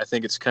mean, I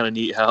think it's kind of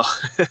neat how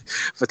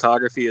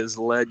photography has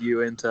led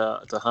you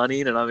into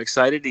hunting, and I'm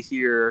excited to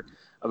hear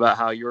about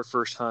how your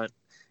first hunt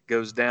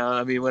goes down.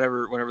 I mean,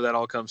 whenever that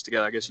all comes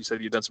together. I guess you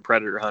said you've done some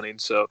predator hunting,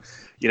 so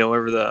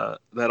whenever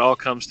that all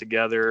comes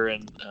together,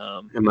 and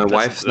my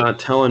wife's not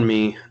telling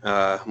me.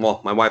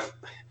 Well, my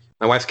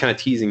wife's kind of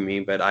teasing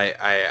me, but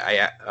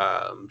I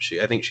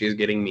think she's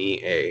getting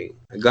me a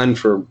gun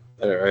for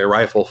a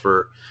rifle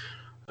for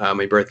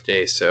my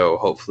birthday. So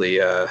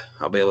hopefully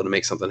I'll be able to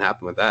make something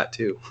happen with that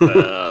too.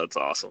 That's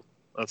awesome.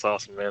 That's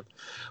awesome, man.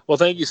 Well,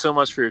 thank you so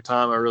much for your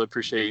time. I really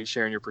appreciate you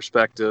sharing your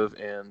perspective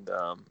and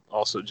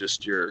also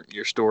just your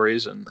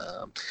stories. And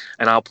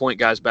I'll point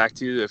guys back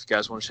to you if you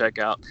guys want to check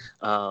out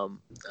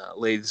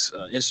Lathe's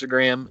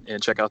Instagram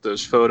and check out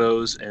those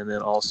photos. And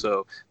then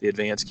also the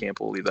Advance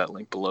Camp. We'll leave that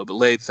link below. But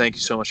Lathe, thank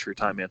you so much for your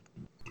time, man.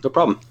 No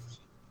problem.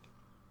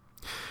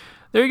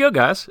 There you go,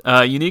 guys.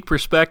 Unique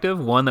perspective,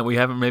 one that we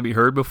haven't maybe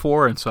heard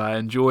before, and so I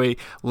enjoy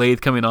Lathe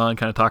coming on,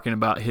 kind of talking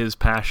about his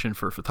passion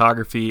for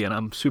photography, and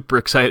I'm super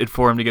excited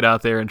for him to get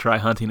out there and try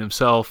hunting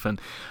himself and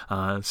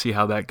see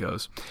how that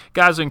goes.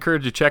 Guys, I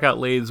encourage you to check out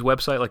Lathe's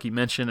website, like he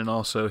mentioned, and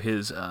also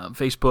his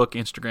Facebook,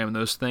 Instagram, and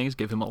those things.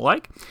 Give him a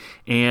like.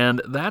 And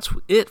that's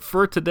it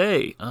for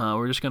today.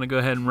 We're just going to go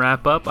ahead and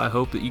wrap up. I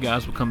hope that you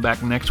guys will come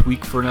back next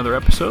week for another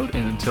episode,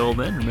 and until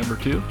then, remember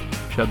to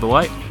shed the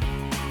light.